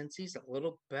think Cincy's a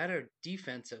little better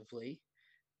defensively.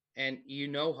 And you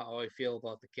know how I feel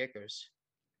about the kickers.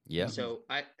 Yeah. So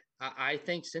I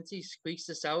think Cincy squeaks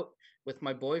this out with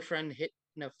my boyfriend hitting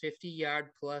a 50-yard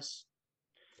plus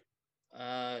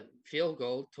field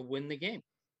goal to win the game.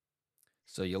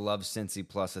 So you love Cincy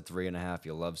plus a 3.5.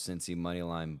 You love Cincy money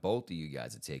line. Both of you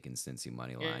guys are taking Cincy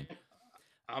money line. Yeah,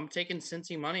 I'm taking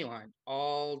Cincy money line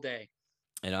all day.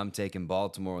 And I'm taking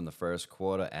Baltimore in the first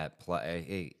quarter at play.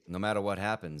 Hey, no matter what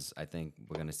happens, I think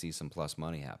we're going to see some plus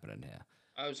money happening here.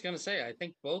 I was going to say, I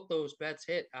think both those bets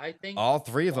hit. I think all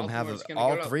three of them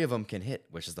three of them can hit,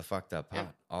 which is the fucked up part.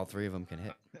 Yeah. All three of them can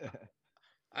hit.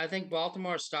 I think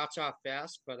Baltimore starts off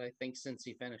fast, but I think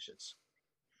Cincy finishes.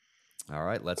 All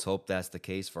right, let's hope that's the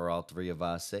case for all three of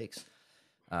our sakes.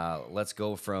 Let's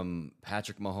go from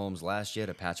Patrick Mahomes last year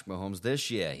to Patrick Mahomes this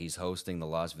year. He's hosting the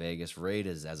Las Vegas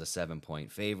Raiders as a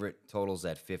 7-point favorite. Totals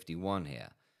at 51 here.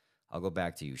 I'll go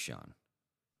back to you, Sean.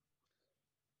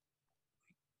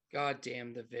 God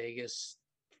damn, the Vegas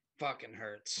fucking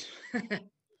hurts.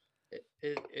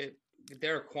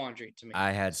 They're a quandary to me.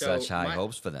 I had such high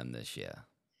hopes for them this year.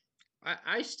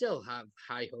 I still have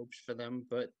high hopes for them,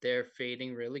 but they're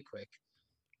fading really quick.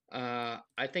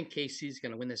 I think KC's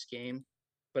going to win this game,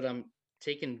 but I'm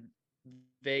taking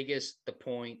Vegas the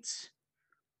points.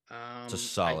 It's a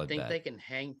solid I think bet. they can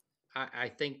hang.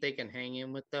 I think they can hang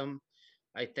in with them.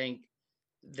 I think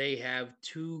they have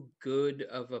too good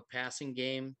of a passing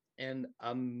game and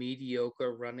a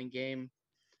mediocre running game.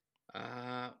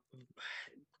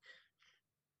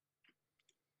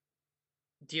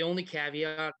 The only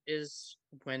caveat is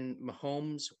when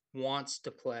Mahomes wants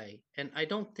to play, and I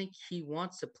don't think he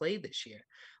wants to play this year.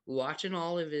 Watching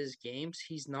all of his games,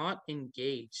 he's not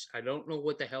engaged. I don't know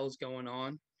what the hell's going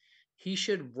on. He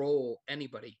should roll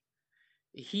anybody.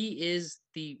 He is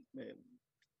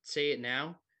say it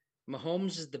now,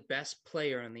 Mahomes is the best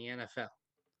player in the NFL.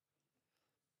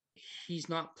 He's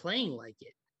not playing like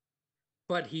it,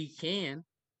 but he can.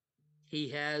 He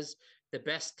has the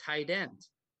best tight end.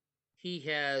 He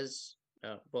has,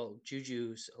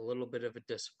 Juju's a little bit of a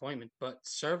disappointment, but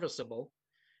serviceable.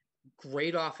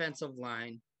 Great offensive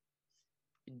line.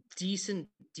 Decent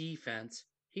defense.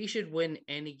 He should win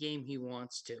any game he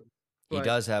wants to. He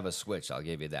does have a switch. I'll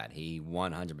give you that. He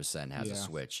 100% has a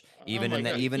switch. Even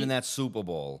in that Super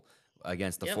Bowl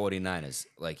against the 49ers,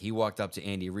 like he walked up to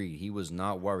Andy Reid. He was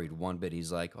not worried one bit.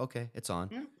 He's like, okay, it's on.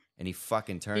 Yeah. And he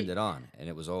fucking turned it on, and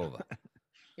it was over.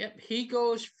 Yep. He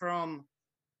goes from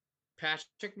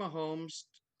Patrick Mahomes,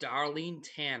 Darlene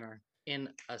Tanner in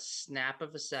a snap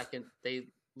of a second. They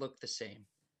look the same.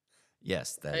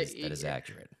 Yes, that is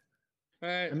accurate.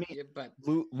 I mean, but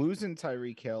losing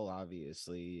Tyreek Hill,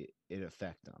 obviously, it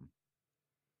affect them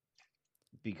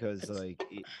because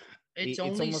it's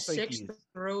only 6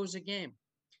 throws a game.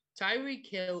 Tyreek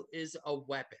Hill is a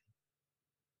weapon.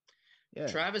 Yeah.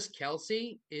 Travis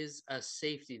Kelce is a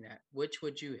safety net. Which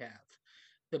would you have?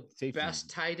 The best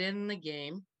tight end in the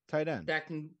game. Tight end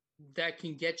that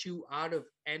can get you out of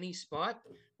any spot,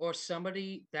 or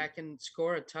somebody that can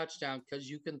score a touchdown because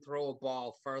you can throw a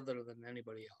ball further than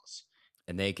anybody else.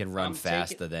 And they can run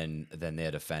faster than their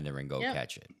defender and go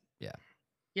catch it. Yeah.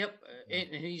 Yep. And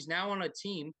he's now on a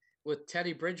team with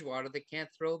Teddy Bridgewater that can't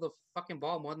throw the fucking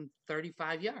ball more than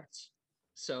 35 yards.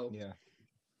 So yeah.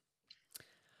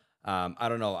 I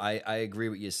don't know. I agree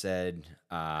what you said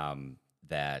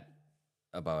that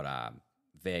about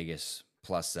Vegas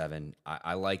 +7.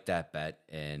 I like that bet,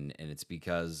 and it's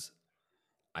because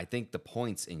I think the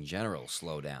points in general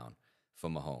slow down for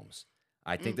Mahomes.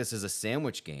 I think this is a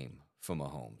sandwich game for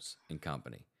Mahomes and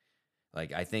company.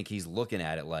 Like, I think he's looking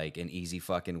at it like an easy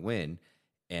fucking win,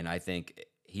 and I think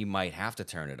he might have to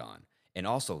turn it on. And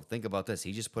also, think about this.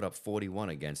 He just put up 41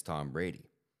 against Tom Brady.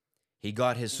 He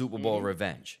got his Super Bowl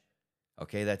revenge.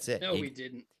 Okay, that's it. No, he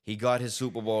didn't. He got his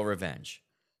Super Bowl revenge.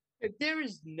 There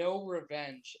is no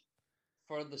revenge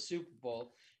for the Super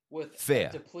Bowl with Fair.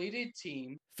 a depleted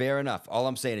team. Fair enough. All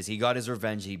I'm saying is he got his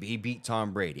revenge. He beat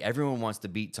Tom Brady. Everyone wants to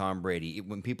beat Tom Brady.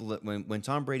 When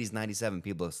Tom Brady's 97,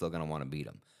 people are still gonna want to beat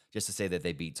him just to say that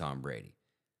they beat Tom Brady.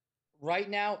 Right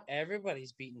now,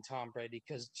 everybody's beating Tom Brady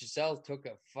because Giselle took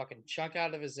a fucking chunk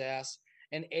out of his ass,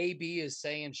 and AB is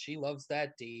saying she loves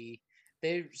that D.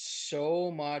 There's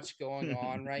so much going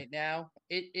on right now.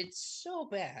 It's so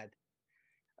bad.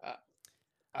 Uh,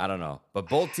 I don't know. But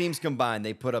both teams combined,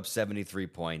 they put up 73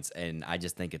 points, and I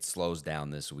just think it slows down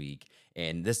this week.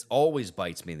 And this always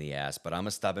bites me in the ass, but I'm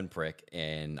a stubborn prick,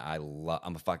 and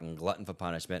I'm a fucking glutton for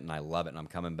punishment, and I love it, and I'm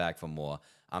coming back for more.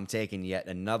 I'm taking yet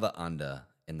another under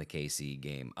in the KC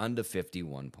game, under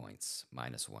 51 points,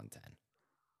 minus 110.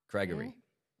 Gregory.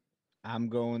 I'm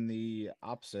going the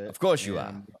opposite. Of course you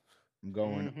are. I'm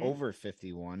going over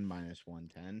 51 minus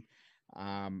 110.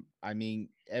 I mean,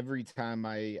 every time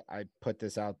I put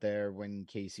this out there when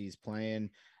Casey's playing,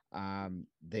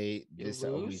 this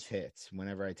always hits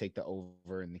whenever I take the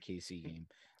over in the KC game.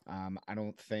 I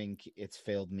don't think it's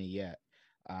failed me yet.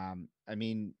 I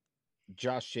mean,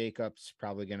 Josh Jacobs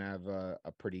probably gonna have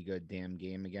a pretty good damn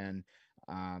game again.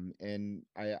 And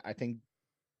I think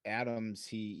Adams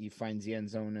he finds the end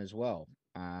zone as well.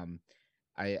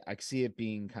 I see it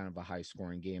being kind of a high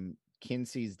scoring game.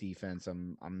 Kinsey's defense,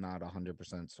 I'm not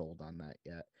 100% sold on that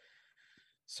yet.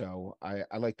 So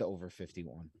I like the over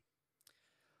 51.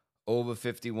 Over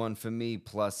 51 for me,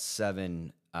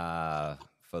 +7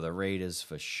 for the Raiders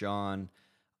for Sean.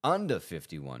 Under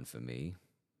 51 for me.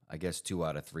 I guess 2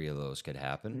 out of 3 of those could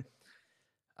happen.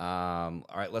 All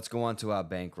right, let's go on to our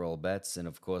bankroll bets. And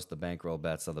of course, the bankroll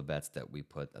bets are the bets that we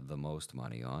put the most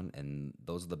money on. And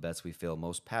those are the bets we feel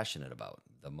most passionate about.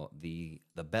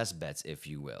 The best bets, if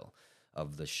you will,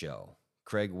 of the show.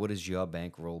 Craig, what is your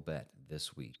bankroll bet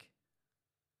this week?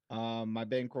 My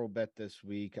bankroll bet this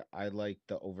week, I like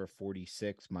the over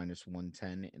 46 minus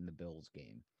 110 in the Bills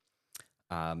game.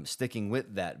 Sticking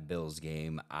with that Bills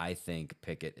game, I think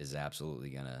Pickett is absolutely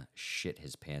going to shit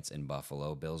his pants in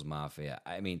Buffalo. Bills Mafia.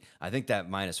 I mean, I think that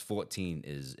minus 14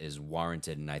 is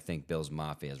warranted, and I think Bills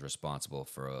Mafia is responsible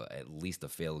for at least a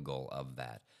field goal of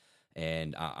that.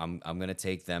 And I'm going to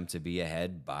take them to be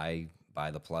ahead by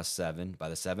the +7, by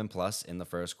the 7+ in the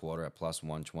first quarter at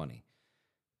 +120.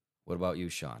 What about you,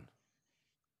 Sean?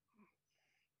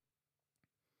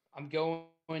 I'm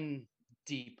going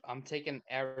deep. I'm taking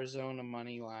Arizona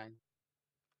money line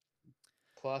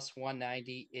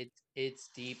 +190. It's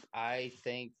deep. I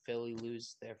think Philly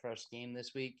loses their first game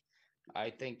this week.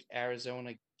 I think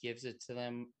Arizona gives it to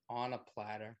them on a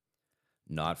platter.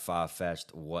 Not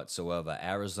far-fetched whatsoever.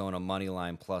 Arizona money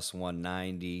line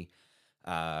 +190.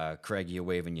 Craig, you're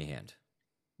waving your hand.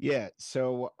 Yeah,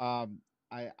 so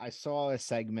I saw a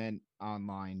segment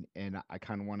online and I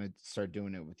kind of wanted to start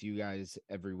doing it with you guys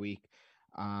every week.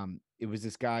 It was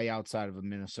this guy outside of a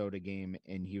Minnesota game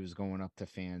and he was going up to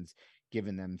fans,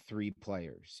 giving them 3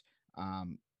 players.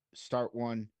 Start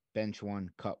one, bench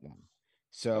one, cut one.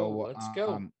 So let's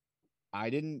go. I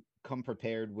didn't come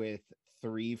prepared with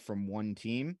 3 from one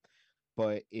team,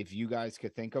 but if you guys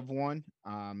could think of one,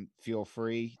 feel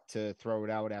free to throw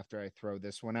it out after I throw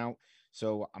this one out.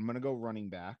 So I'm going to go running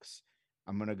backs.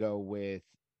 I'm going to go with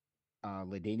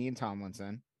LaDainian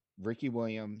Tomlinson, Ricky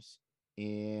Williams,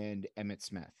 and Emmitt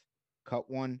Smith. Cut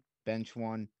one, bench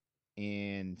one,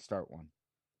 and start one.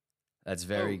 That's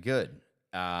very good.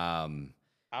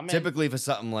 Typically for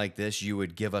something like this, you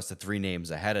would give us the 3 names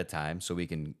ahead of time so we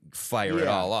can fire it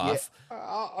all off.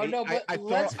 No, but I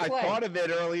thought of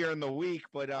it earlier in the week,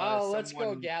 but let's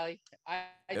go, Gally.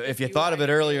 If you thought of it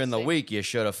earlier in the week, you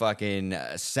should have fucking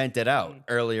sent it out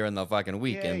earlier in the fucking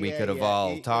week, and we could have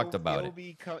all talked about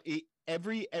it.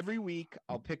 Every week,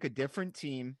 I'll pick a different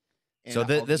team. So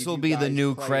this will be the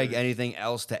new players. Craig. Anything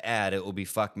else to add? It will be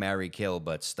fuck, marry, kill,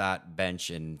 but start, bench,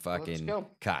 and fucking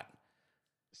cut.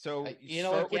 So you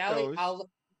know what, Gally?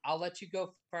 I'll let you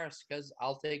go first because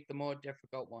I'll take the more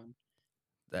difficult one.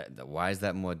 Why is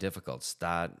that more difficult?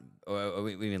 Start.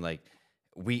 We mean like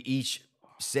we each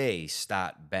say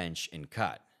start, bench, and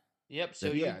cut. Yep. So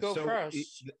you go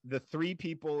first. The 3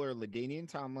 people are LaDainian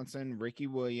Tomlinson, Ricky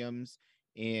Williams,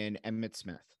 and Emmitt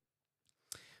Smith.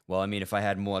 Well, I mean, if I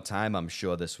had more time, I'm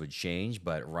sure this would change.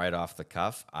 But right off the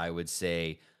cuff, I would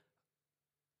say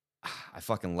I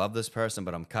fucking love this person,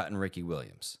 but I'm cutting Ricky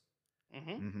Williams.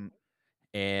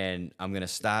 And I'm going to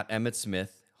start Emmitt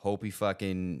Smith. Hope he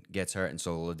fucking gets hurt, and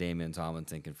so LaDainian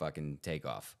Tomlinson can fucking take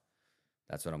off.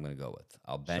 That's what I'm going to go with.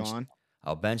 I'll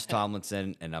bench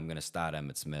Tomlinson, and I'm going to start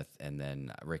Emmitt Smith, and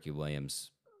then Ricky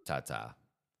Williams, ta-ta.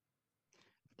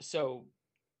 So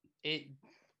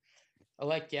I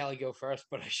let Gally go first,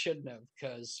 but I shouldn't have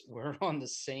because we're on the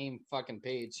same fucking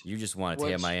page. You just wanted to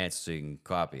hear my answer so you can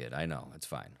copy it. I know. It's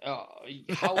fine.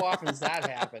 How often does that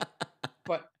happen?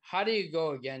 But how do you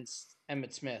go against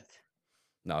Emmett Smith?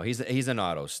 No, he's an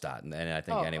auto start, and I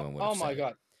think anyone would have said my it.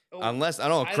 God. Unless, I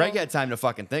don't know, Craig had time to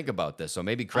fucking think about this, so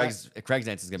maybe Craig's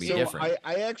answer is going to be different.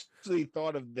 I actually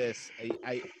thought of this.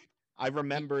 I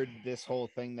remembered this whole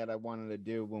thing that I wanted to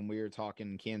do when we were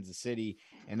talking Kansas City.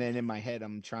 And then in my head,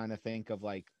 I'm trying to think of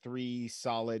like 3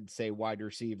 solid, say, wide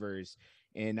receivers.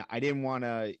 And I didn't want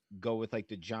to go with like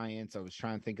the Giants. I was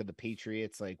trying to think of the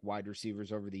Patriots, like wide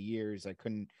receivers over the years. I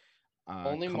couldn't.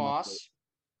 Only Moss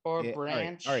or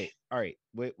Branch. All right.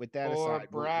 With that or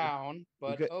aside, Brown.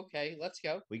 Okay, let's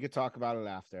go. We could talk about it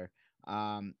after.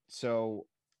 So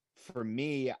for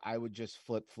me, I would just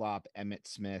flip-flop Emmett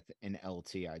Smith and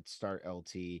LT. I'd start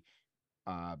LT,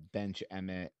 bench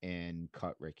Emmett, and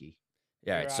cut Ricky.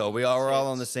 Yeah, right, so we're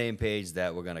all on the same page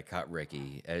that we're going to cut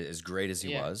Ricky, as great as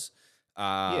he was.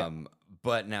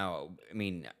 But now, I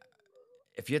mean,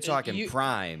 if you're talking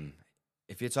prime,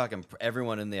 if you're talking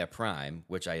everyone in their prime,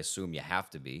 which I assume you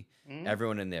have to be,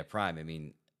 everyone in their prime, I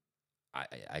mean,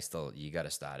 I still, you got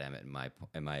to start Emmett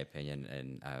in my opinion,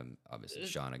 and obviously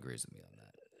Sean agrees with me on that.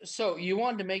 So you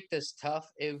wanted to make this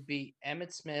tough. It would be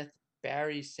Emmett Smith,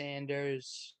 Barry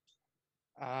Sanders,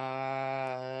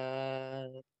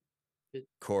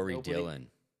 Corey Dillon.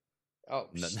 Oh,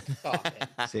 stop it.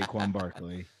 Saquon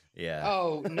Barkley. Yeah.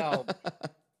 Oh no.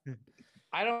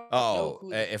 I don't know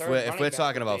who if we're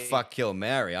talking about fuck, kill,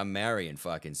 marry, I'm marrying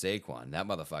fucking Saquon. That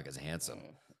motherfucker's handsome.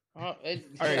 All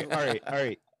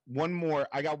right. One more.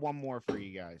 I got one more for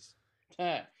you guys.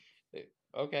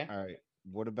 Okay. All right.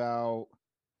 What about?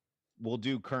 We'll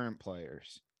do current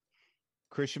players: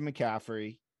 Christian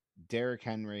McCaffrey, Derrick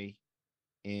Henry,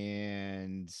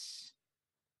 and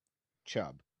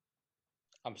Chubb.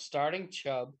 I'm starting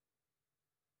Chubb.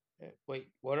 Wait,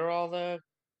 what are all the?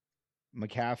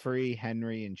 McCaffrey,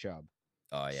 Henry, and Chubb.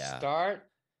 Oh yeah. Start,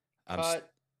 cut.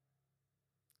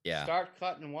 Yeah. Start,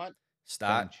 cut, and what?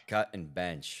 Start, bench. Cut, and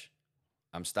bench.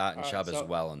 I'm starting Chubb as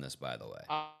well in this, by the way.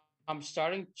 I'm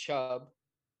starting Chubb.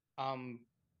 I'm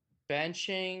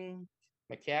benching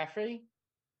McCaffrey,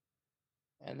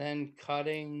 and then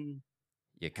cutting.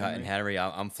 You're cutting Henry.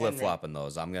 I'm flip flopping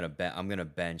those. I'm gonna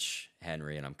bench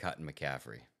Henry, and I'm cutting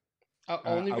McCaffrey.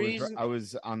 Only reason I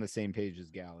was on the same page as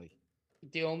Gally.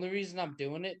 The only reason I'm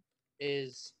doing it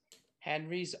is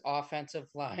Henry's offensive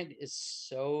line is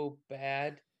so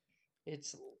bad.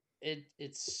 It's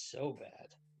so bad.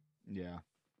 Yeah.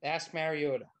 Ask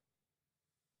Mariota.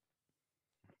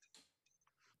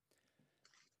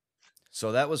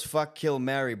 So that was Fuck, Kill,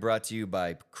 Marry, brought to you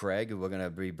by Craig. We're going to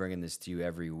be bringing this to you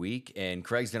every week. And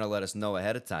Craig's going to let us know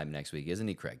ahead of time next week, isn't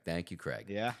he, Craig? Thank you, Craig.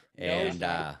 Yeah. And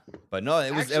but no,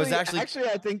 it was actually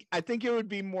I think it would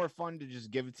be more fun to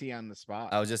just give it to you on the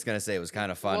spot. I was just going to say it was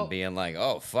kind of fun being like,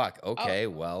 oh, fuck. Okay,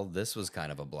 well, this was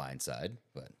kind of a blindside.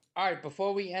 But all right,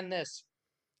 before we end this,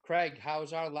 Craig,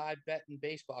 how's our live bet in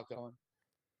baseball going?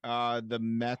 The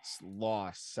Mets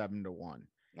lost 7-1.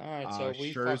 All right, so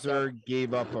Scherzer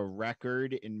gave up a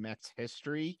record in Mets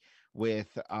history with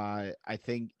I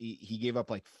think he gave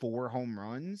up like 4 home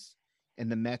runs,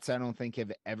 and the Mets I don't think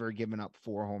have ever given up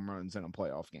 4 home runs in a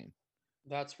playoff game.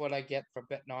 That's what I get for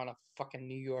betting on a fucking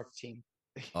New York team.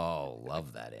 Oh,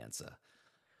 love that answer.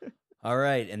 All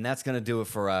right, and that's going to do it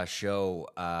for our show.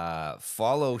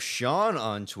 Follow Sean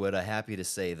on Twitter. Happy to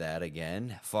say that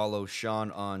again. Follow Sean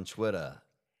on Twitter.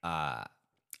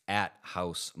 At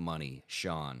House Money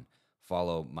Sean.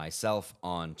 Follow myself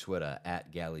on Twitter at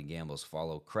Gally Gambles.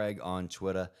 Follow Craig on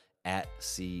Twitter at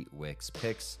Wicks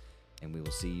Picks. And we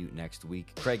will see you next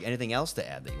week. Craig, anything else to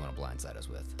add that you want to blindside us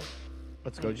with?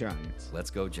 Let's go Giants. Let's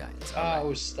go Giants. All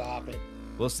right. Stop it.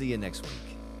 We'll see you next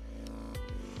week.